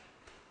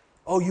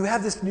 Oh, you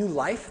have this new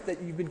life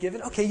that you've been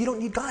given? Okay, you don't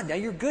need God. Now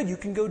you're good. You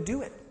can go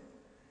do it.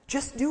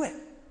 Just do it.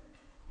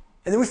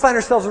 And then we find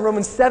ourselves in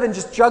Romans 7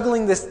 just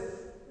juggling this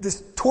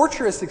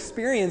torturous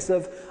experience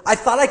of, I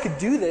thought I could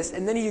do this,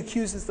 and then he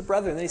accuses the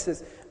brother, and then he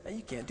says, no,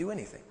 you can't do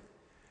anything.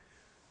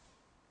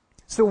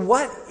 So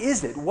what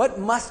is it? What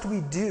must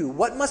we do?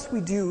 What must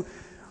we do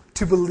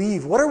to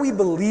believe? What are we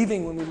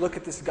believing when we look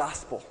at this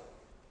gospel?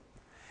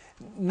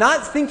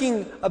 Not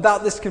thinking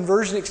about this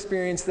conversion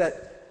experience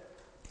that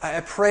I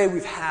pray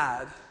we've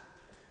had,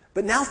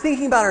 but now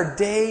thinking about our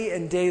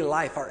day-and-day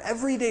life, our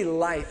everyday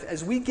life,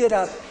 as we get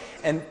up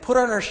and put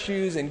on our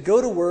shoes and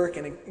go to work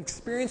and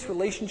experience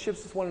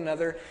relationships with one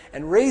another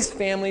and raise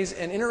families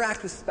and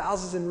interact with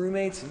spouses and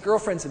roommates and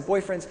girlfriends and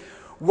boyfriends.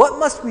 What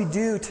must we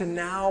do to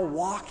now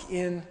walk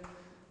in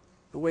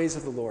the ways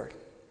of the Lord?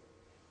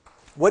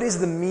 What is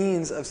the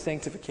means of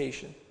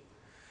sanctification?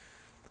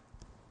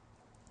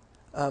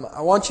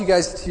 I want you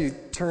guys to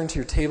turn to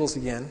your tables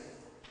again.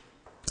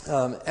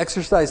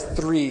 Exercise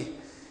 3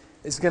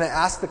 is going to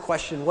ask the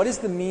question, what is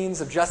the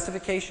means of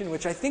justification,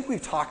 which I think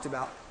we've talked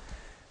about.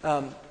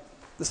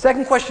 The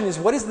second question is,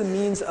 what is the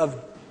means of,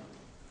 or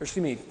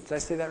excuse me, did I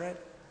say that right?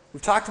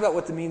 We've talked about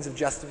what the means of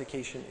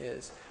justification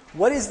is.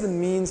 What is the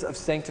means of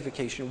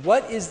sanctification?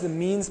 What is the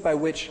means by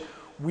which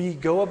we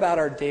go about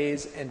our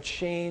days and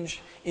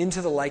change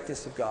into the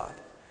likeness of God?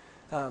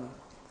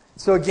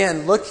 So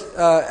again, look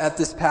at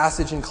this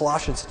passage in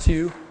Colossians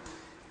 2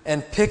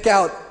 and pick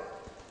out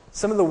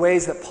some of the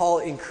ways that Paul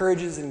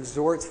encourages and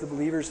exhorts the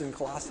believers in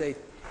Colossae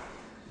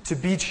to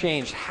be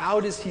changed. How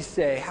would he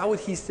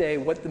say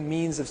what the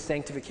means of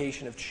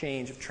sanctification, of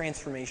change, of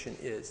transformation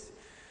is?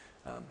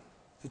 So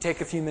take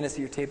a few minutes at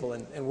your table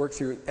and work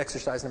through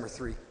exercise number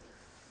 3.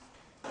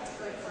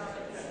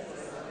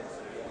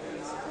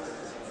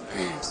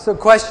 So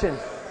question.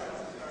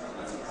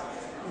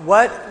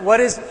 What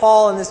is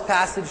Paul in this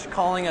passage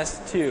calling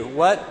us to?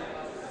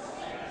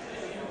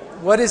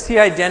 What is he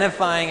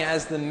identifying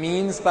as the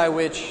means by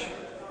which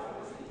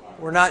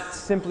we're not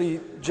simply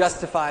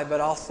justified,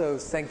 but also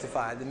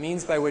sanctified? The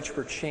means by which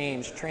we're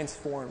changed,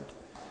 transformed.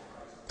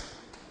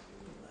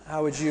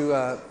 How would you,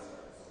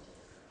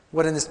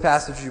 what in this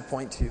passage would you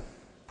point to?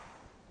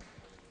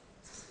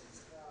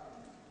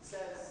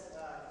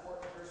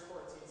 Verse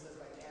 14 says,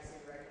 by canceling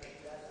the record of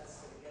debt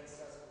that's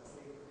against us with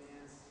legal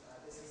demands,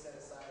 this he set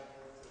aside and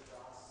nailed to the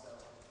cross. So,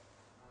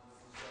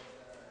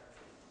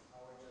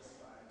 we're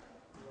justified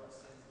through our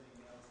sins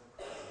being nailed to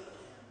the cross.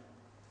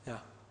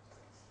 Yeah.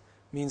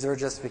 Means of our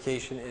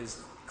justification is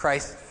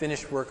Christ's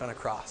finished work on a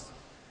cross.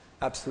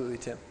 Absolutely,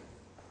 Tim.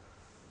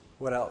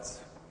 What else?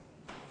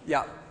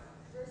 Yeah.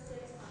 Verse 6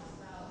 talks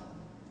about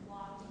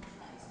walking in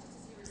Christ, just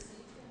as you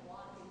received him,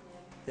 walk in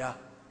him. Yeah.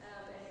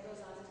 And it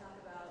goes on to talk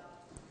about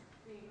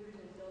being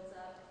rooted and built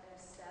up and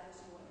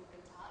establishing what you've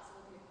been taught, so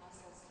what the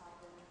apostles taught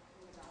them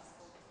in the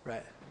gospel.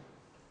 Right.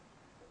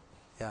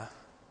 Yeah.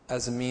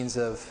 As a means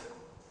of...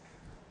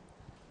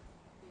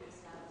 Being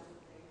established in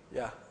faith.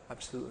 Yeah,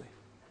 absolutely.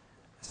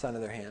 A sign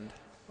of their hand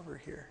over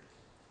here.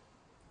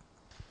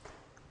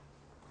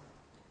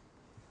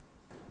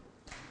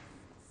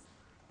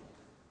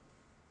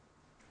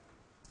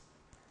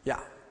 Yeah.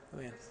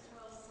 Oh, yeah. Verse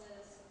 12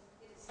 says,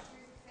 it is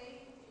through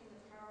faith in the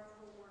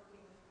powerful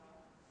working of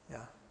God.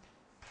 Yeah.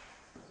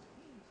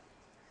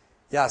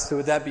 Yeah, so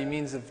would that be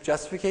means of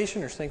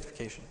justification or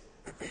sanctification?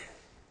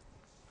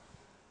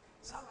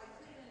 So. I put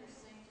it under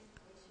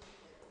sanctification,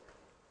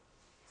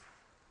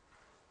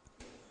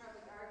 but you could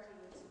probably argue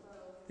it's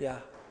both. Yeah,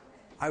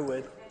 I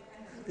would.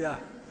 Yeah,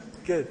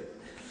 good.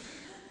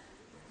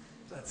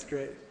 That's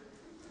great.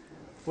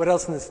 What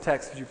else in this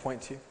text would you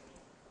point to?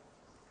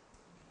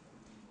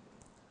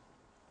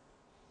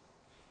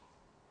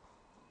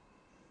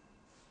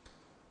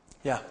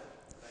 Yeah.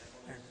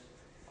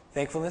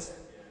 Thankfulness?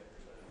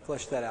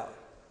 Flesh that out.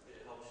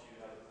 It helps you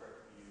have a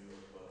correct view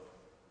of both.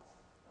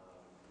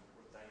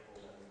 We're thankful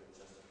that we've been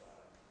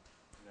justified.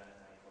 And that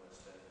thankfulness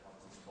then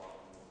helps us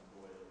walk the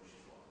way that we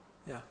should walk.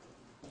 Yeah.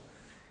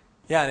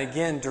 Yeah, and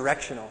again,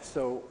 directional.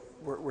 So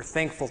we're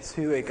thankful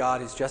to a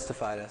God who's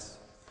justified us.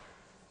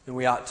 And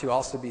we ought to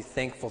also be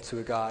thankful to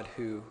a God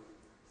who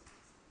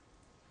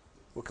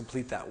will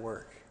complete that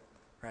work.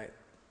 Right?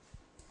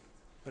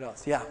 What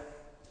else? Yeah.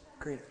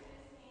 Great.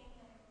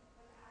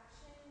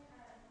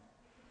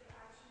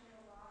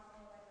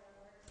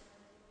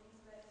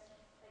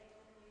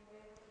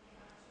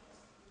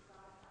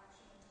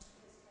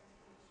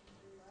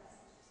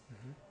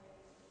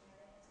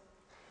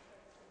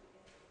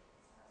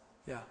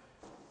 Yeah.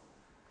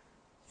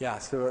 Yeah,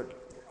 so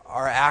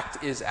our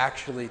act is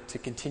actually to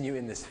continue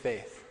in this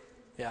faith.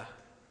 Yeah.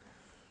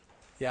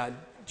 Yeah,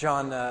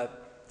 John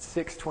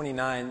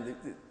 6:29,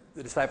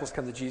 the disciples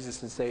come to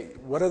Jesus and say,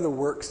 what are the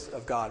works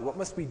of God? What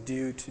must we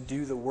do to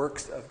do the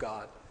works of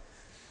God?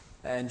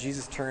 And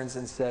Jesus turns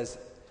and says,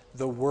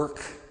 the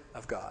work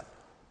of God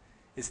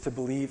is to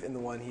believe in the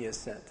one he has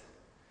sent.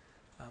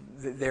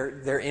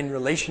 They're in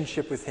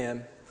relationship with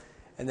him,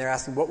 and they're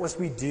asking, what must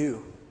we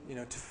do, to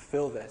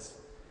fulfill this?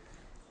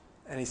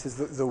 And he says,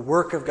 the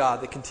work of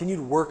God, the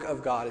continued work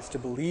of God is to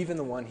believe in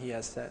the one he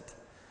has sent.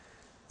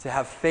 to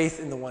have faith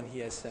in the one he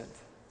has sent,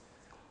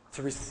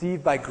 to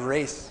receive by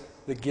grace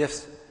the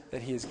gifts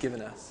that he has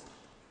given us.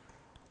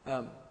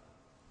 The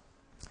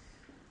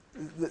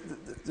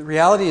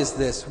reality is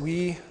this: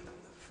 we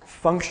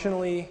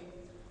functionally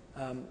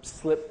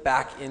slip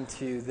back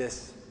into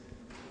this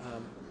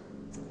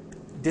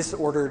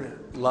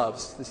disordered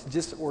loves, this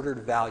disordered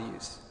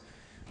values.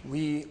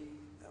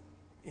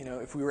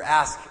 If we were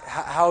asked,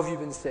 how have you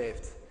been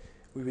saved?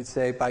 We would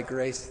say, by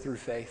grace through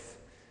faith.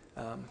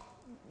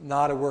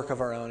 Not a work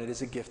of our own, it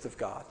is a gift of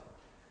God.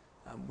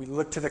 We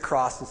look to the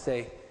cross and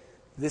say,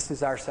 this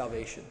is our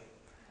salvation.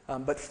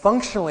 But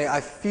functionally,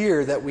 I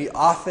fear that we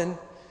often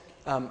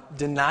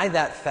deny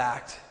that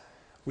fact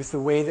with the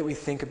way that we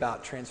think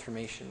about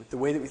transformation, with the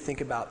way that we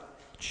think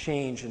about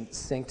change and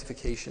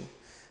sanctification,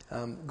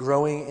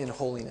 growing in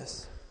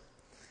holiness.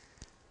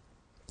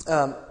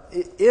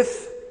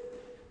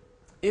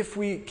 If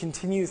we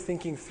continue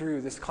thinking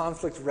through this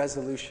conflict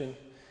resolution,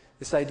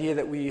 this idea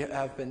that we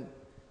have been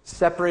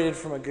separated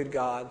from a good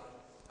God,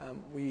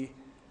 we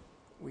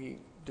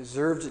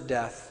deserved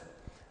death,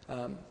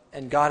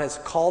 and God has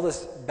called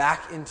us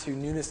back into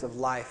newness of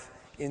life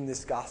in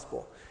this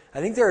gospel. I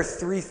think there are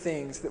three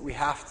things that we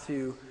have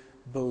to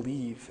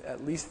believe,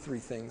 at least three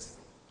things.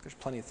 There's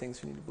plenty of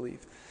things we need to believe.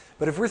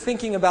 But if we're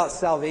thinking about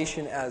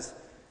salvation as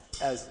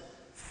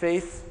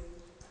faith,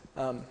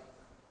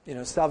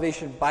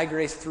 salvation by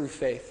grace through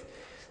faith,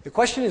 the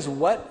question is,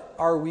 what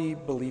are we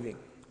believing?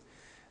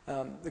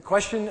 The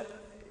question,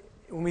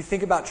 when we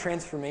think about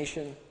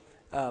transformation,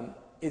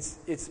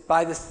 it's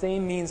by the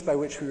same means by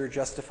which we were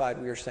justified,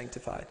 we are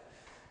sanctified.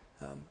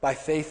 By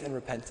faith and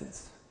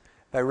repentance.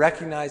 By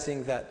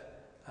recognizing that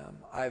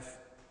I've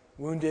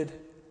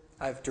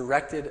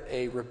directed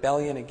a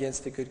rebellion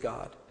against a good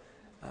God.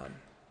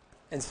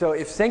 And so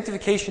if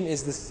sanctification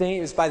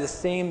is by the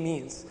same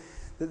means,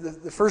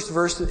 the first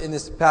verse in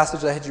this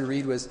passage I had you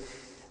read was,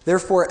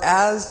 therefore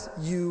as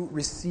you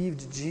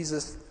received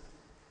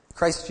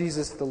Christ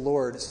Jesus the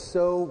Lord,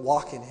 so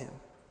walk in him.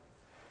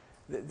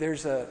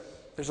 There's a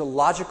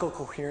logical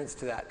coherence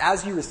to that.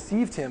 As you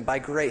received him by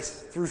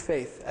grace, through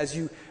faith, as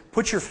you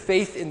put your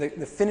faith in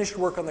the finished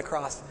work on the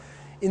cross,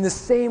 in the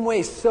same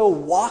way, so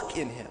walk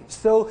in him.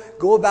 So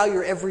go about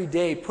your every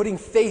day putting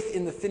faith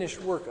in the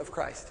finished work of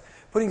Christ.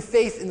 Putting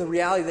faith in the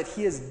reality that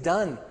he has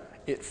done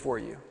it for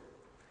you.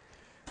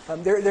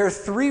 There are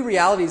three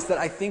realities that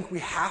I think we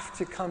have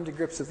to come to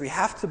grips with. We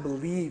have to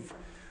believe.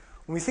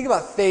 When we think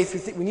about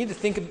faith, we need to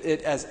think of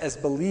it as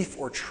belief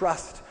or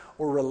trust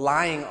or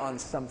relying on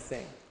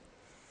something.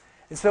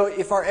 And so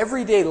if our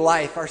everyday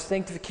life, our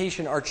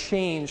sanctification, our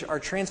change, our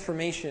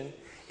transformation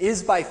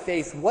is by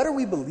faith, what are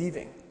we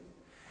believing?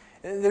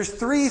 And there's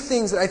three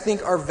things that I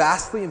think are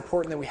vastly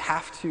important that we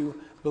have to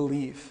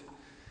believe.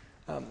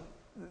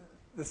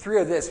 The three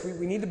are this.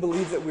 We need to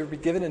believe that we've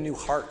been given a new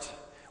heart.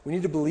 We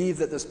need to believe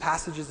that those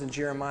passages in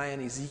Jeremiah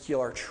and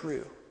Ezekiel are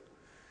true.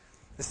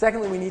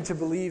 Secondly, we need to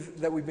believe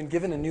that we've been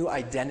given a new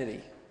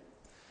identity.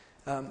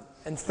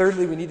 And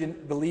thirdly, we need to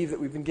believe that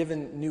we've been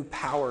given new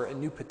power and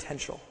new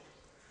potential.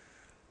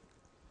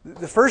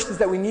 The first is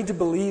that we need to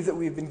believe that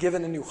we've been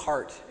given a new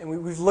heart. And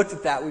we've looked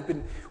at that.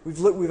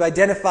 We've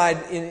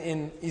identified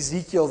in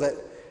Ezekiel that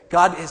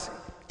God has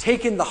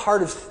taken the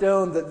heart of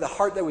stone, the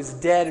heart that was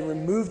dead, and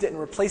removed it and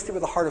replaced it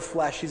with a heart of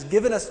flesh. He's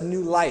given us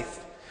new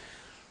life.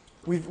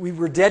 We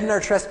were dead in our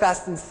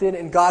trespass and sin,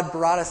 and God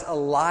brought us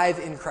alive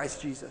in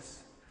Christ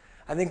Jesus.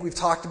 I think we've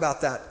talked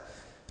about that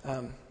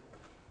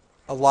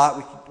a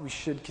lot. We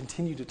should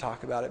continue to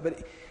talk about it.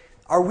 But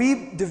are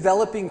we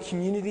developing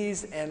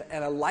communities and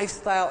a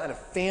lifestyle and a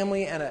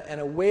family and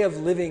a way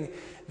of living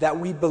that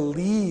we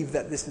believe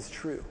that this is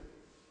true?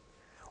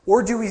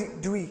 Or do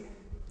we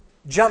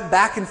jump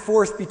back and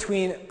forth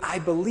between, I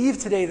believe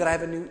today that I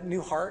have a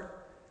new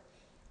heart,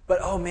 but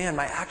oh man,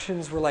 my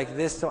actions were like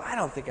this, so I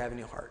don't think I have a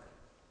new heart.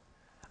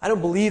 I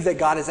don't believe that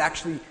God is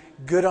actually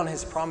good on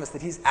his promise,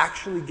 that he's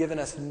actually given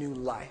us new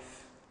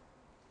life.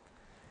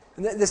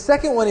 And the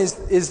second one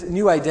is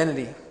new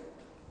identity.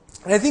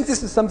 And I think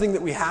this is something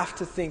that we have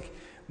to think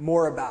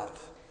more about.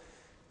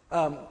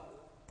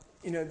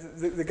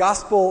 The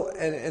gospel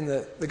and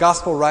the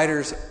gospel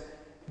writers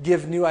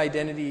give new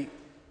identity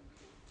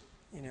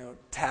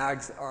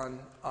tags on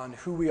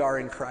who we are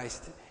in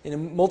Christ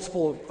in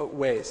multiple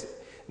ways.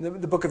 In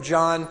the book of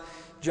John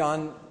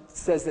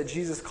says that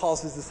Jesus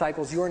calls his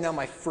disciples, "You are now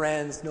my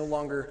friends, no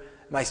longer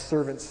my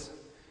servants,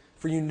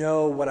 for you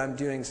know what I'm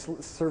doing."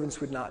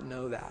 Servants would not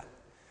know that.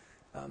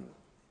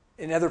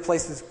 In other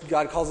places,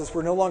 God calls us,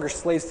 we're no longer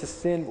slaves to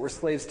sin, but we're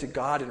slaves to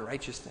God in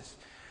righteousness.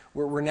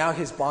 We're now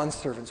his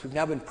bondservants. We've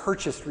now been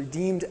purchased,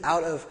 redeemed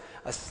out of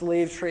a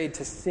slave trade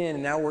to sin,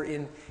 and now we're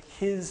in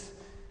his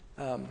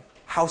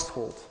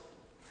household.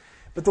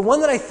 But the one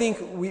that I think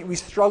we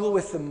struggle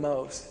with the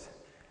most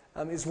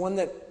is one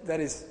that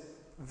is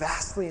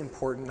vastly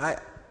important. I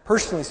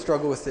personally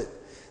struggle with it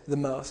the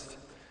most.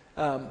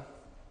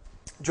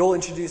 Joel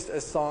introduced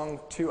a song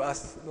to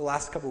us the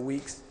last couple of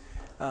weeks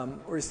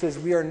where he says,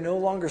 "We are no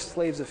longer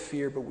slaves of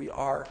fear, but we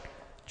are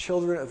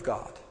children of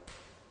God."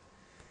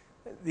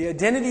 The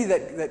identity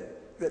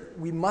that that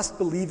we must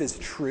believe is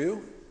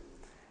true,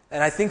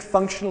 and I think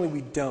functionally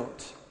we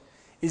don't,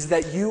 is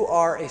that you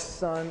are a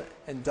son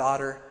and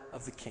daughter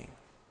of the King.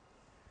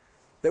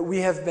 That we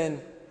have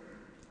been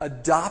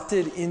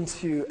adopted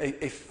into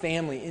a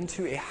family,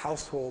 into a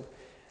household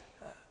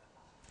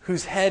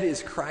whose head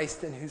is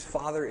Christ and whose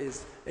father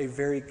is a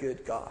very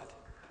good God.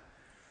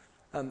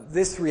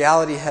 This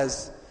reality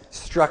has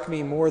struck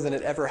me more than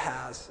it ever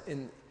has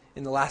in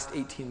the last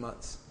 18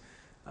 months.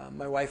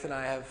 My wife and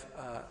I have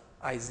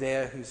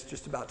Isaiah, who's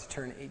just about to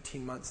turn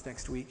 18 months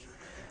next week.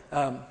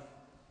 And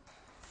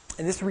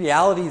this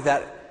reality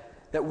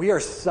that we are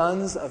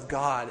sons of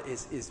God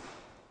is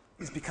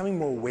becoming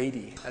more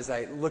weighty as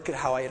I look at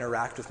how I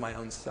interact with my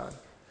own son.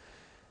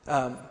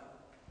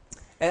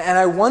 And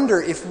I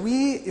wonder if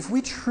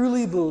we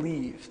truly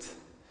believed,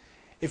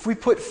 if we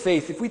put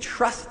faith, if we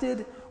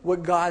trusted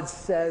what God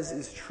says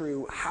is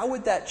true, how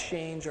would that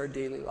change our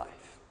daily life?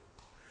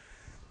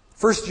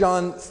 1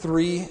 John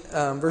 3,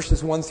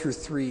 verses 1 through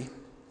 3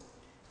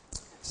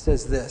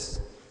 says this.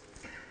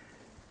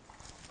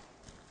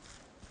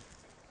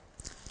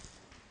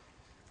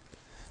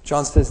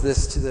 John says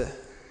this to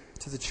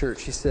the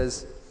church. He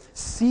says,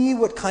 "See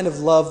what kind of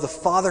love the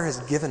Father has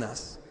given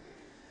us,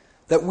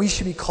 that we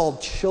should be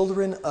called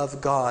children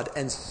of God,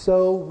 and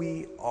so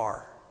we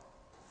are.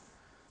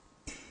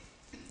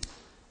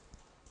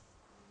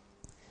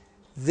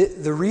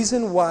 The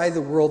reason why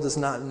the world does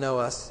not know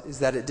us is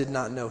that it did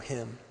not know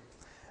Him.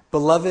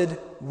 Beloved,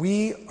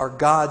 we are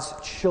God's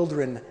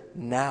children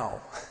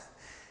now,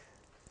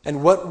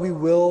 and what we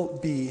will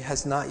be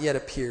has not yet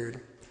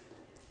appeared,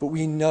 but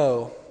we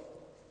know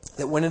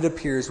that when it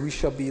appears, we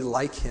shall be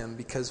like Him,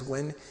 because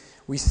when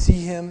we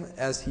see Him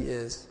as He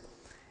is,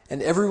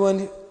 and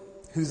everyone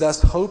who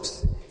thus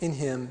hopes in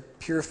Him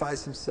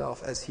purifies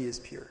himself as He is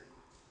pure."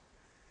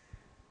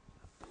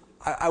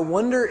 I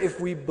wonder if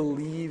we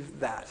believe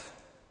that.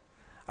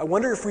 I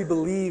wonder if we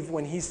believe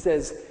when He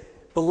says,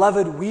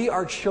 "Beloved, we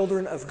are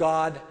children of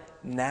God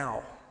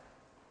now."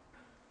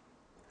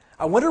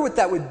 I wonder what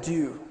that would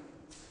do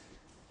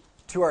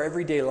to our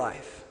everyday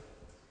life.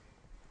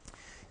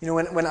 You know,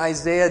 when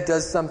Isaiah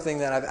does something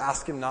that I've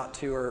asked him not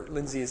to, or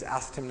Lindsay has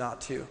asked him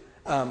not to,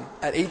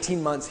 at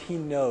 18 months, he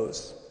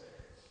knows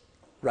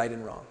right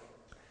and wrong.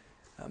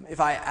 If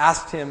I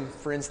asked him,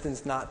 for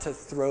instance, not to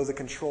throw the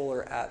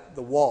controller at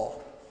the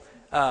wall,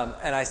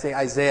 and I say,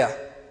 "Isaiah,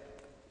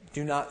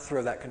 do not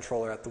throw that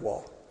controller at the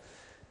wall."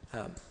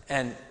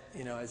 And,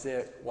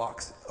 Isaiah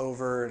walks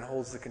over and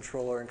holds the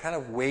controller and kind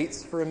of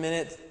waits for a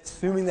minute,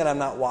 assuming that I'm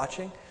not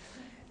watching.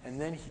 And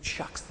then he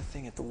chucks the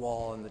thing at the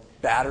wall and the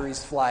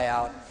batteries fly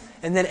out.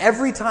 And then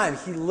every time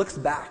he looks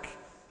back.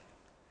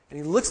 And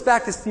he looks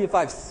back to see if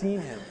I've seen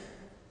him.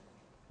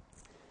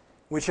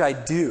 Which I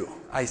do.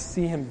 I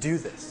see him do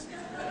this.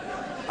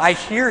 I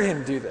hear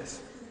him do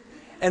this.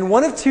 And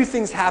one of two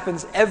things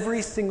happens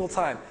every single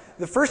time.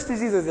 The first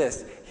is either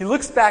this. He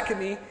looks back at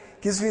me,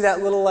 gives me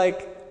that little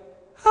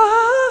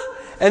ah,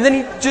 and then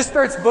he just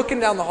starts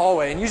booking down the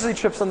hallway and usually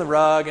trips on the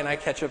rug, and I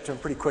catch up to him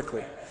pretty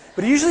quickly.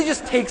 But he usually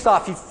just takes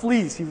off, he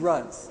flees, he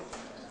runs.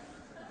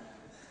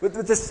 But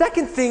the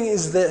second thing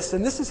is this,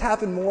 and this has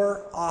happened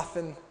more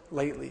often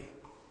lately.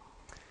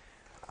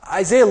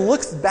 Isaiah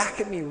looks back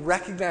at me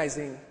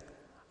recognizing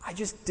I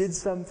just did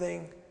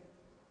something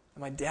that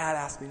my dad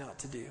asked me not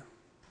to do.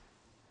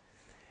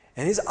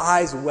 And his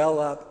eyes well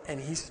up and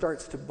he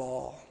starts to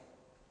bawl.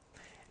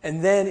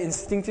 And then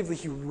instinctively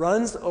he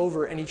runs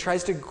over and he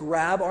tries to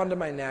grab onto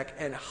my neck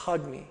and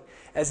hug me,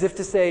 as if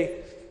to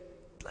say,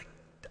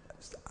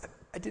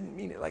 I didn't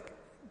mean it.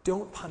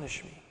 Don't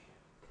punish me.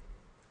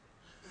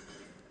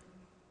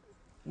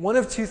 One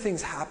of two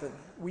things happen.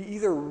 We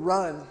either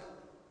run,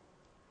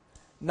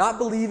 not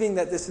believing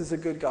that this is a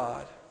good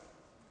God,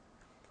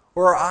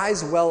 or our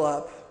eyes well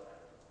up,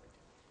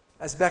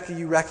 as Becca,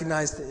 you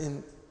recognized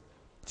in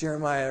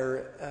Jeremiah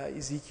or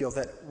Ezekiel,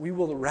 that we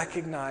will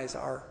recognize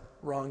our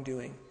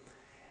wrongdoing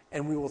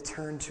and we will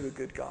turn to a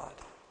good God.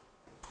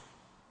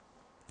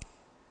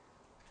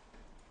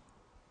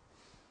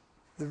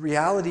 The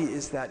reality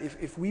is that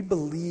if we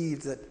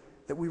believed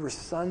that we were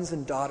sons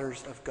and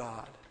daughters of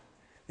God,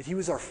 that He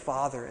was our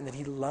Father and that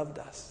He loved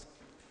us,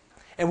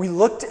 and we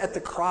looked at the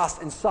cross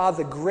and saw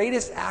the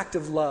greatest act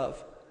of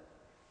love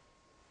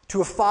to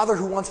a Father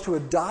who wants to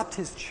adopt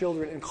His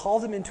children and call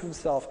them into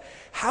Himself,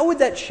 how would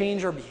that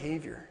change our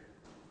behavior?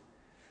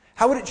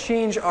 How would it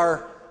change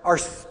our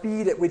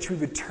speed at which we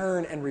would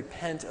turn and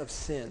repent of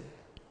sin?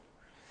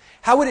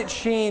 How would it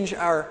change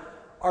our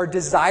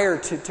desire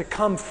to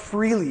come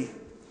freely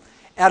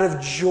out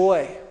of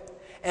joy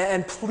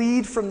and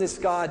plead from this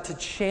God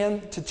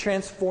to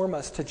transform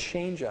us, to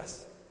change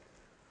us,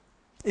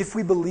 if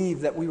we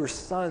believed that we were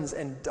sons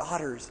and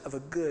daughters of a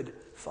good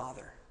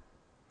Father?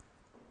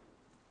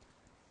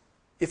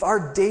 If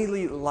our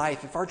daily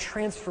life, if our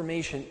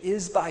transformation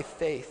is by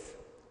faith,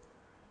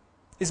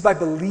 is by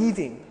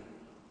believing,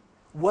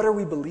 what are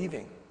we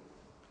believing?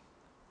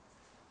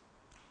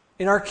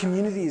 In our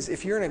communities,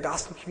 if you're in a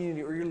gospel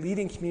community or you're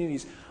leading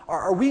communities,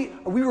 are we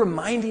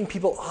reminding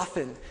people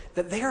often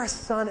that they are a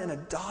son and a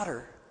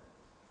daughter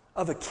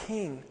of a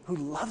king who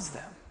loves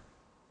them,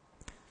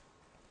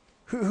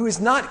 who is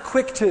not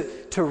quick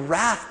to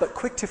wrath, but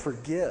quick to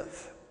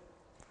forgive,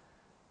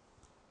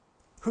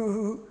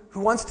 who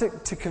wants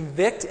to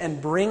convict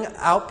and bring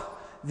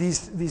up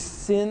these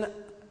sin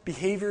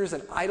behaviors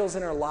and idols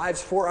in our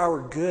lives for our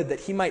good, that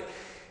he might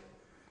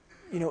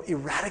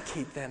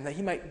eradicate them, that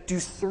he might do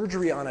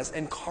surgery on us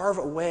and carve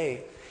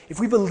away. If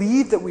we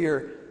believe that we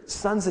are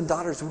sons and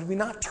daughters, would we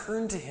not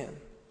turn to him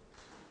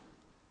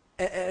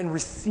and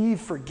receive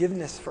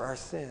forgiveness for our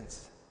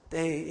sins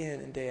day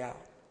in and day out?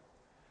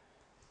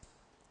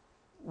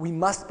 We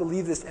must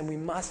believe this, and we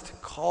must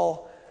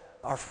call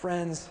our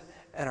friends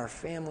and our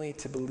family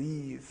to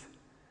believe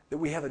that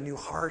we have a new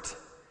heart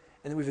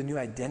and that we have a new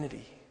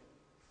identity.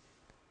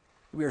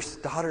 We are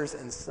daughters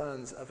and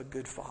sons of a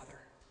good Father.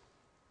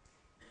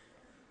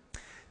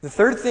 The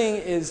third thing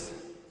is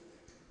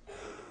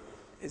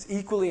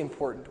equally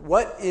important.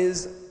 What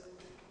is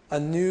a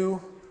new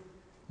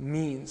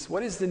means?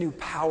 What is the new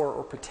power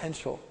or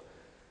potential?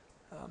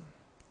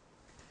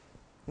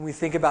 When we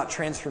think about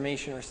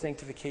transformation or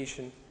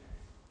sanctification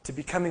to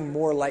becoming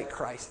more like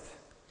Christ,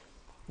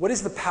 what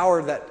is the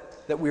power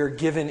that we are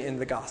given in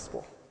the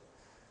gospel?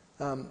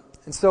 And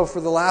so for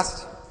the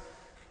last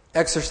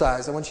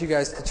exercise, I want you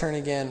guys to turn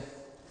again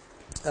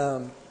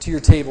to your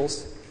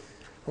tables.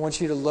 I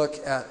want you to look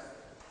at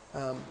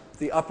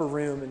the upper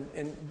room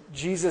and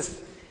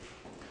Jesus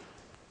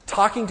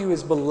talking to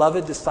his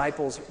beloved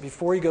disciples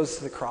before he goes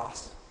to the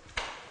cross.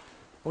 I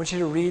want you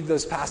to read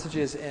those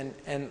passages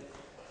and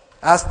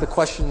ask the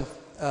question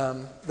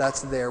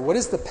that's there. What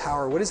is the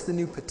power? What is the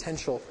new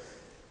potential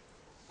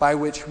by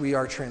which we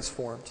are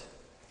transformed?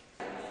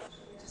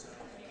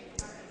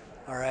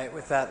 All right,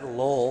 with that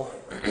lull,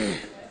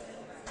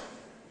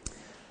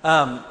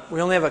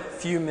 we only have a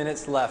few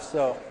minutes left,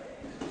 so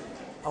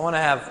I want to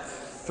have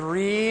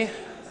three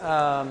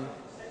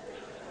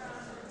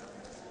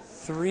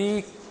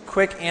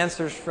quick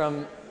answers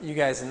from you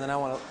guys, and then I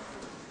want to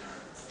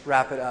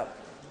wrap it up.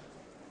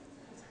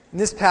 In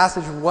this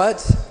passage,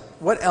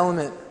 what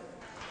element,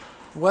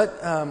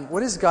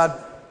 what is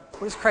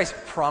Christ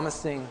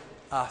promising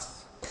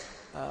us?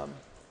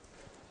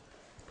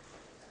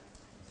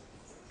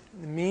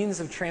 The means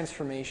of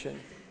transformation.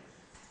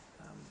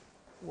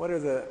 What are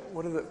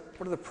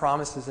the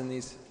promises in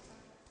these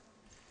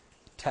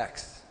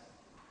texts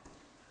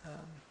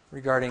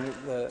regarding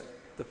the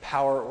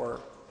power or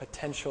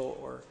potential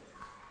or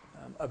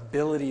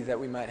ability that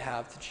we might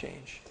have to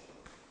change?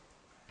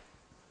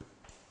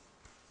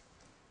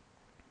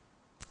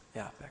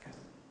 Yeah, Becca.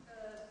 The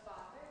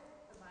Father,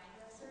 the vine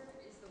dresser,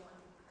 is the one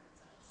who hurts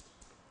us.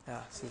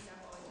 Yeah. I think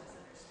I've always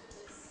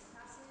misunderstood this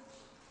passage,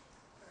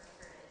 or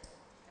heard it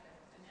kind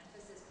of an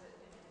emphasis put in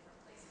a different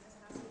place in this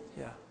passage.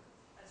 Yeah.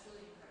 That's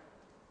really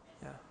incredible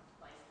and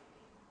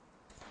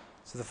life-giving.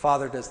 So the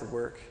Father does the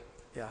work.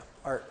 Yeah.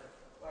 Art.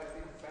 Well, I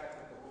think the fact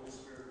that the Holy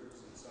Spirit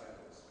lives inside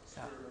us,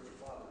 the Spirit of the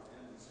Father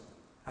and the Son.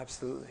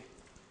 Absolutely.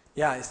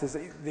 Yeah, it says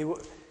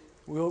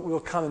we'll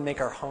come and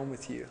make our home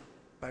with you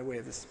by way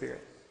of the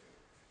Spirit.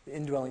 The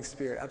indwelling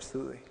Spirit,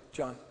 absolutely.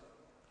 John.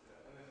 Yeah,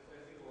 and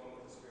I think along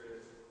with the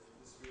Spirit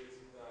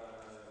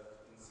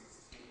in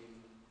 16,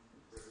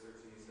 verse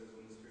 13, he says,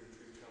 when the Spirit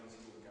of truth comes,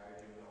 he will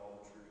guide you into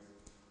all the truth.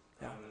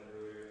 Yeah. And then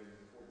earlier in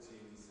 14,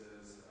 he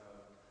says,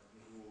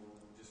 he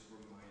will just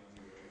remind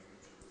you of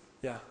the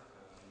truth. Yeah.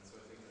 So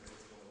I think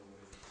that's one of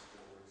the ways the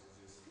Spirit works,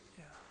 is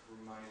just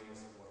reminding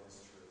us of what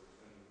is true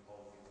and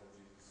all the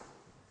things that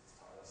Jesus has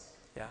taught us.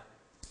 Yeah,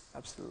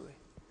 absolutely.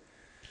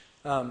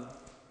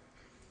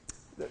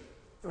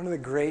 One of the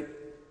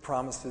great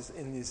promises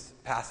in these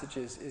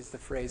passages is the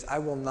phrase, I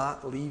will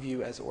not leave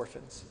you as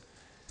orphans,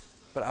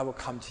 but I will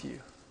come to you.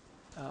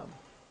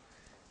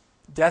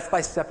 Death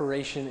by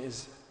separation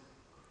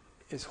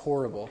is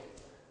horrible.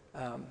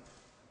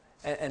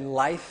 And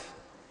life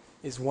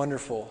is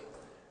wonderful,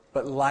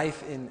 but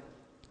life in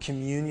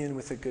communion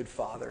with a good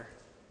Father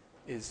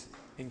is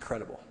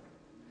incredible.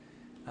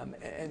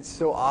 And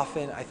so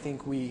often I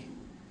think we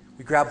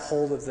grab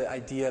hold of the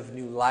idea of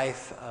new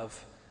life,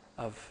 of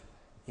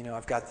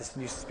I've got this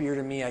new spirit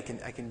in me, I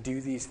can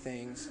do these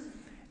things.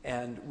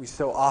 And we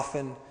so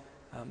often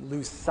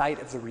lose sight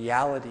of the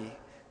reality,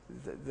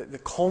 the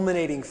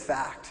culminating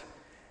fact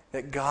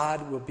that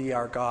God will be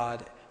our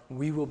God,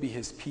 we will be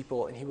his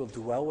people, and he will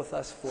dwell with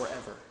us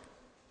forever.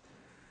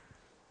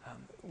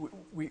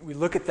 We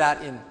look at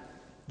that in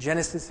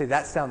Genesis, say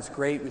that sounds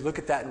great. We look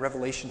at that in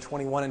Revelation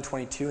 21 and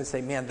 22 and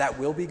say, man, that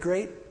will be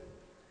great.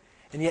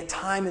 And yet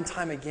time and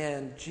time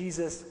again,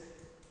 Jesus,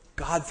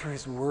 God through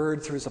his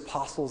word, through his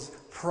apostles,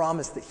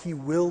 promised that he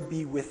will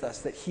be with us,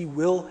 that he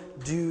will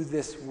do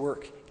this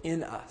work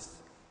in us.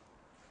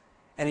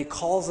 And he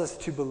calls us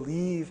to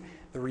believe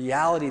the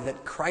reality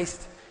that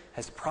Christ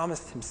has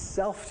promised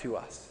himself to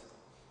us.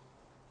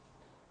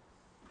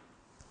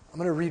 I'm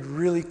going to read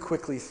really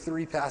quickly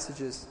 3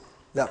 passages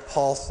that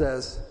Paul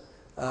says,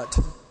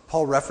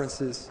 Paul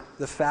references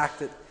the fact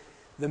that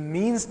the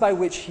means by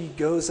which he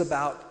goes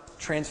about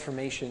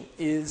transformation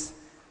is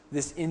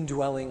this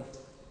indwelling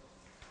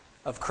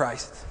of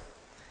Christ.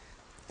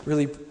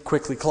 Really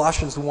quickly,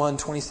 Colossians 1,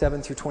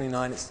 27 through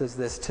 29, it says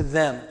this: to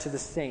them, to the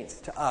saints,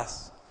 to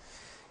us,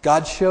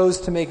 God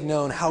chose to make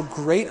known how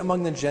great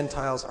among the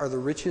Gentiles are the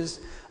riches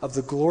of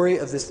the glory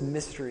of this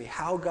mystery,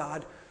 how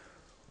God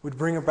would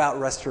bring about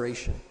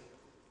restoration.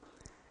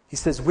 He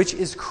says, which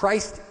is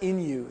Christ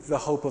in you, the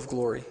hope of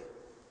glory.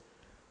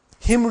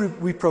 Him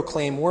we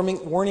proclaim,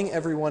 warning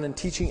everyone and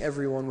teaching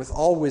everyone with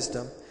all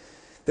wisdom,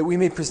 that we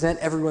may present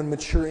everyone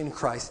mature in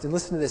Christ. And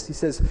listen to this. He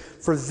says,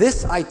 for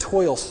this I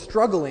toil,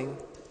 struggling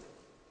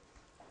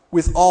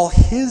with all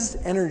His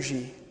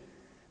energy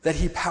that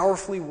He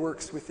powerfully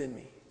works within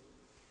me.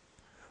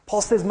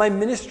 Paul says, my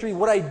ministry,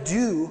 what I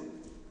do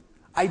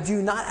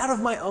not out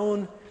of my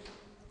own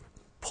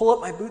pull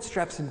up my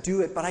bootstraps and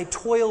do it, but I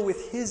toil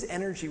with His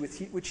energy,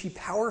 which He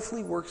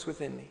powerfully works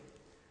within me.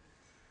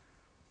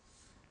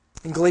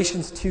 In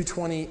Galatians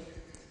 2:20,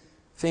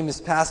 famous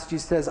passage, he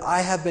says,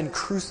 I have been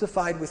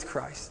crucified with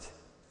Christ.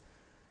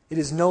 It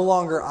is no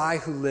longer I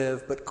who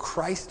live, but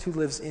Christ who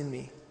lives in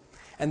me.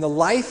 And the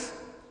life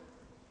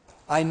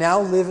I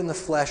now live in the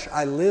flesh,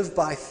 I live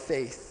by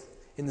faith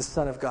in the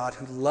Son of God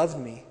who loved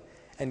me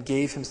and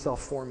gave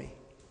Himself for me.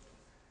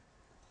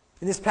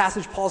 In this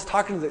passage, Paul's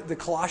talking to the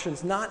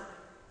Colossians not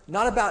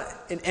about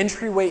an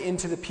entryway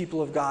into the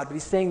people of God, but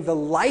he's saying the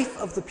life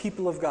of the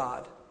people of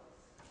God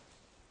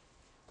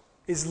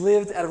is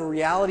lived out of a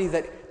reality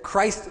that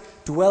Christ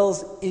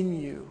dwells in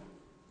you.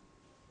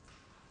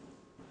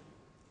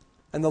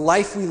 And the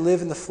life we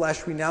live in the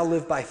flesh, we now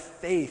live by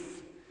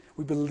faith.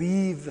 We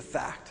believe the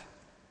fact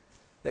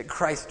that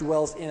Christ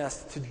dwells in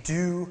us to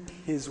do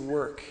His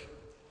work.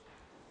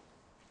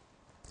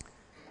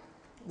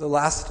 The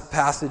last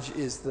passage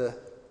is the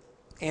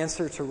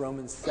answer to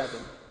Romans 7,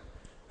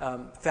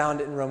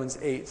 found in Romans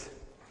 8.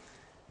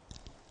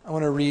 I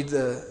want to read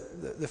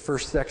the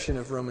first section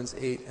of Romans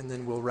 8, and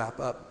then we'll wrap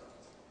up.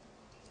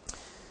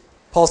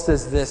 Paul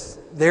says this: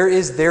 there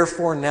is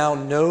therefore now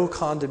no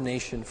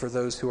condemnation for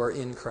those who are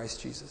in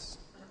Christ Jesus.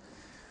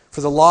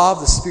 For the law of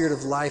the Spirit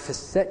of life has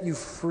set you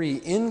free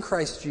in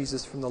Christ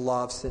Jesus from the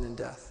law of sin and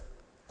death.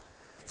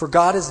 For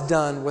God has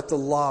done what the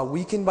law,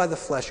 weakened by the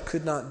flesh,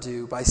 could not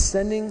do. By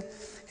sending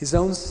His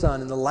own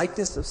Son in the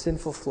likeness of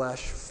sinful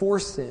flesh for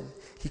sin,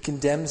 He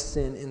condemned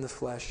sin in the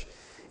flesh,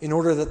 in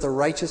order that the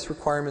righteous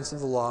requirements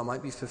of the law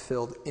might be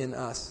fulfilled in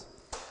us,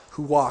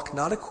 who walk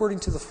not according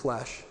to the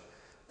flesh,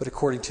 but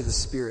according to the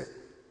Spirit.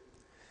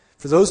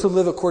 For those who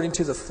live according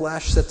to the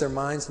flesh set their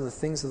minds on the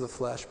things of the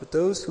flesh, but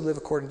those who live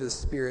according to the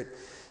Spirit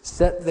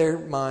set their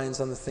minds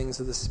on the things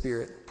of the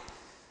Spirit.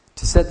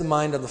 To set the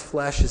mind on the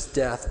flesh is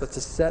death, but to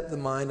set the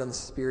mind on the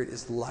Spirit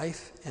is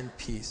life and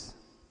peace.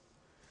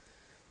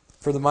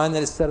 For the mind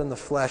that is set on the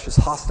flesh is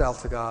hostile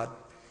to God,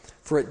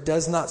 for it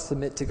does not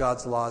submit to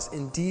God's laws.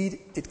 Indeed,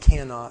 it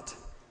cannot.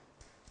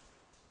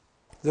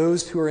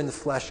 Those who are in the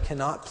flesh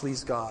cannot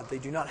please God. They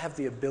do not have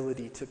the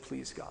ability to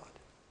please God.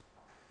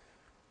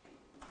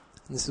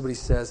 And this is what he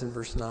says in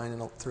verse 9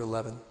 through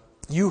 11.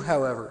 You,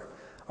 however,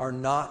 are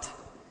not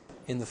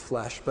in the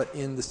flesh, but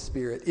in the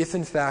Spirit, if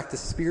in fact the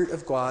Spirit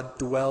of God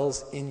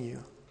dwells in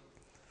you.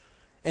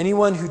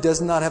 Anyone who does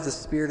not have the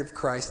Spirit of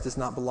Christ does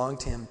not belong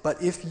to Him.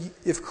 But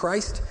if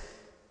Christ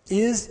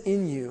is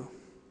in you,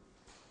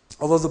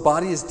 although the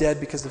body is dead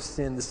because of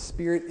sin, the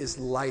Spirit is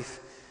life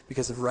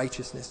because of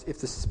righteousness. If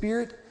the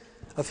Spirit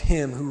of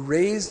Him who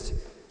raised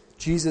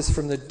Jesus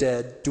from the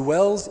dead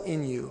dwells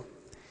in you,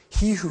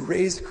 He who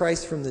raised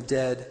Christ from the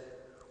dead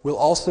will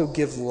also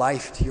give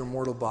life to your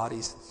mortal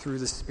bodies through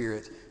the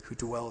Spirit who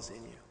dwells in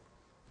you.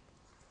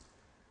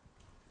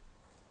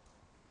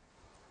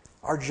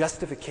 Our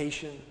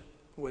justification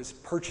was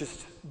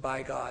purchased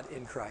by God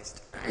in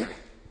Christ.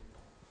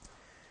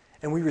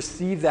 And we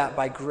receive that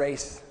by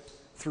grace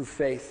through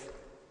faith.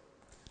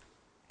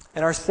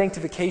 And our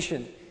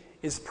sanctification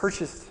is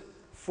purchased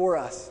for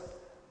us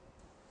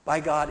by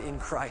God in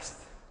Christ.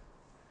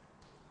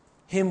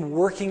 Him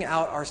working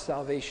out our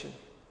salvation.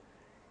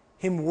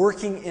 Him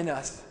working in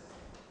us,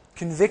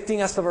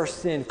 convicting us of our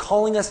sin,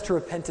 calling us to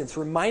repentance,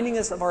 reminding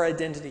us of our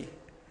identity.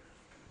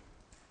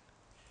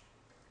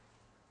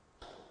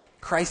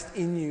 Christ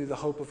in you, the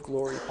hope of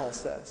glory, Paul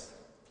says.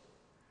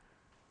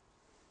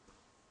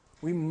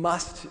 We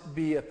must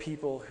be a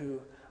people who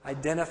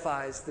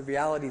identifies the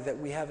reality that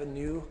we have a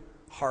new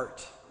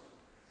heart,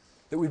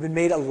 that we've been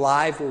made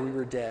alive where we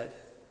were dead,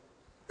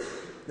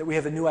 that we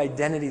have a new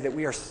identity, that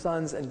we are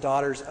sons and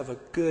daughters of a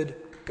good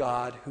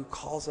God who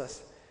calls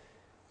us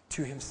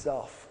to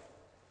Himself.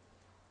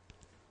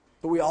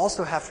 But we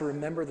also have to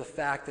remember the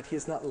fact that He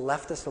has not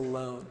left us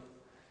alone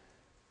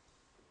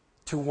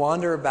to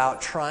wander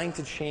about trying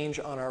to change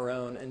on our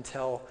own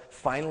until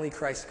finally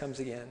Christ comes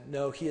again.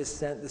 No, He has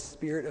sent the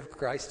Spirit of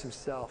Christ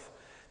Himself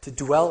to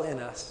dwell in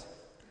us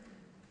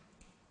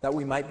that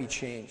we might be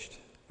changed.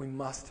 We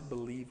must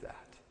believe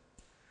that.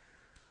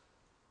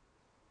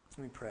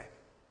 Let me pray.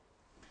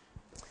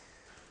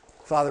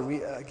 Father,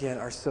 we again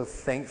are so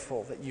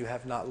thankful that You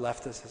have not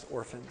left us as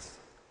orphans,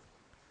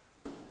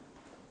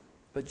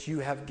 but You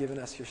have given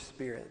us Your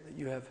Spirit, that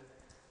You have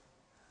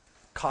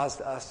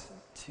caused us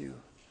to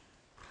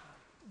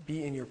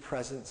be in your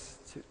presence,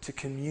 to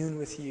commune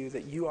with you,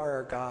 that you are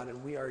our God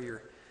and we are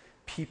your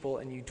people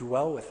and you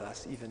dwell with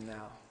us even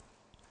now.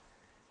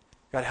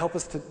 God, help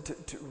us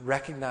to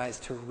recognize,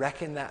 to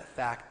reckon that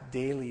fact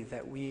daily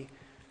that we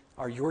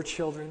are your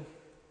children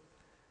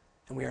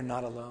and we are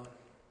not alone.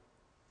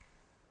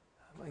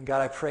 And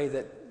God, I pray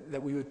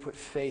that we would put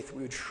faith,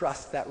 we would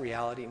trust that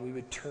reality, and we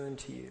would turn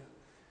to you.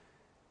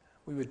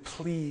 We would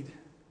plead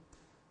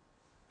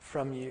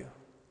from you.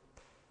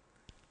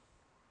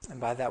 And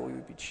by that we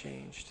would be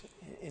changed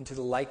into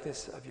the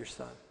likeness of your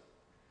Son.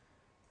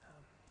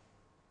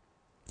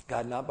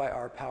 God, not by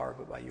our power,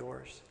 but by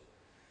yours.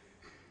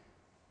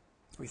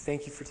 We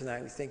thank you for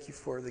tonight. We thank you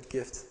for the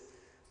gift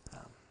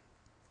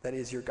that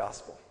is your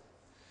gospel.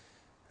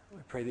 We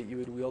pray that you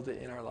would wield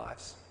it in our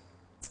lives.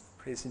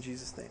 Praise in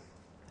Jesus' name.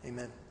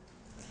 Amen.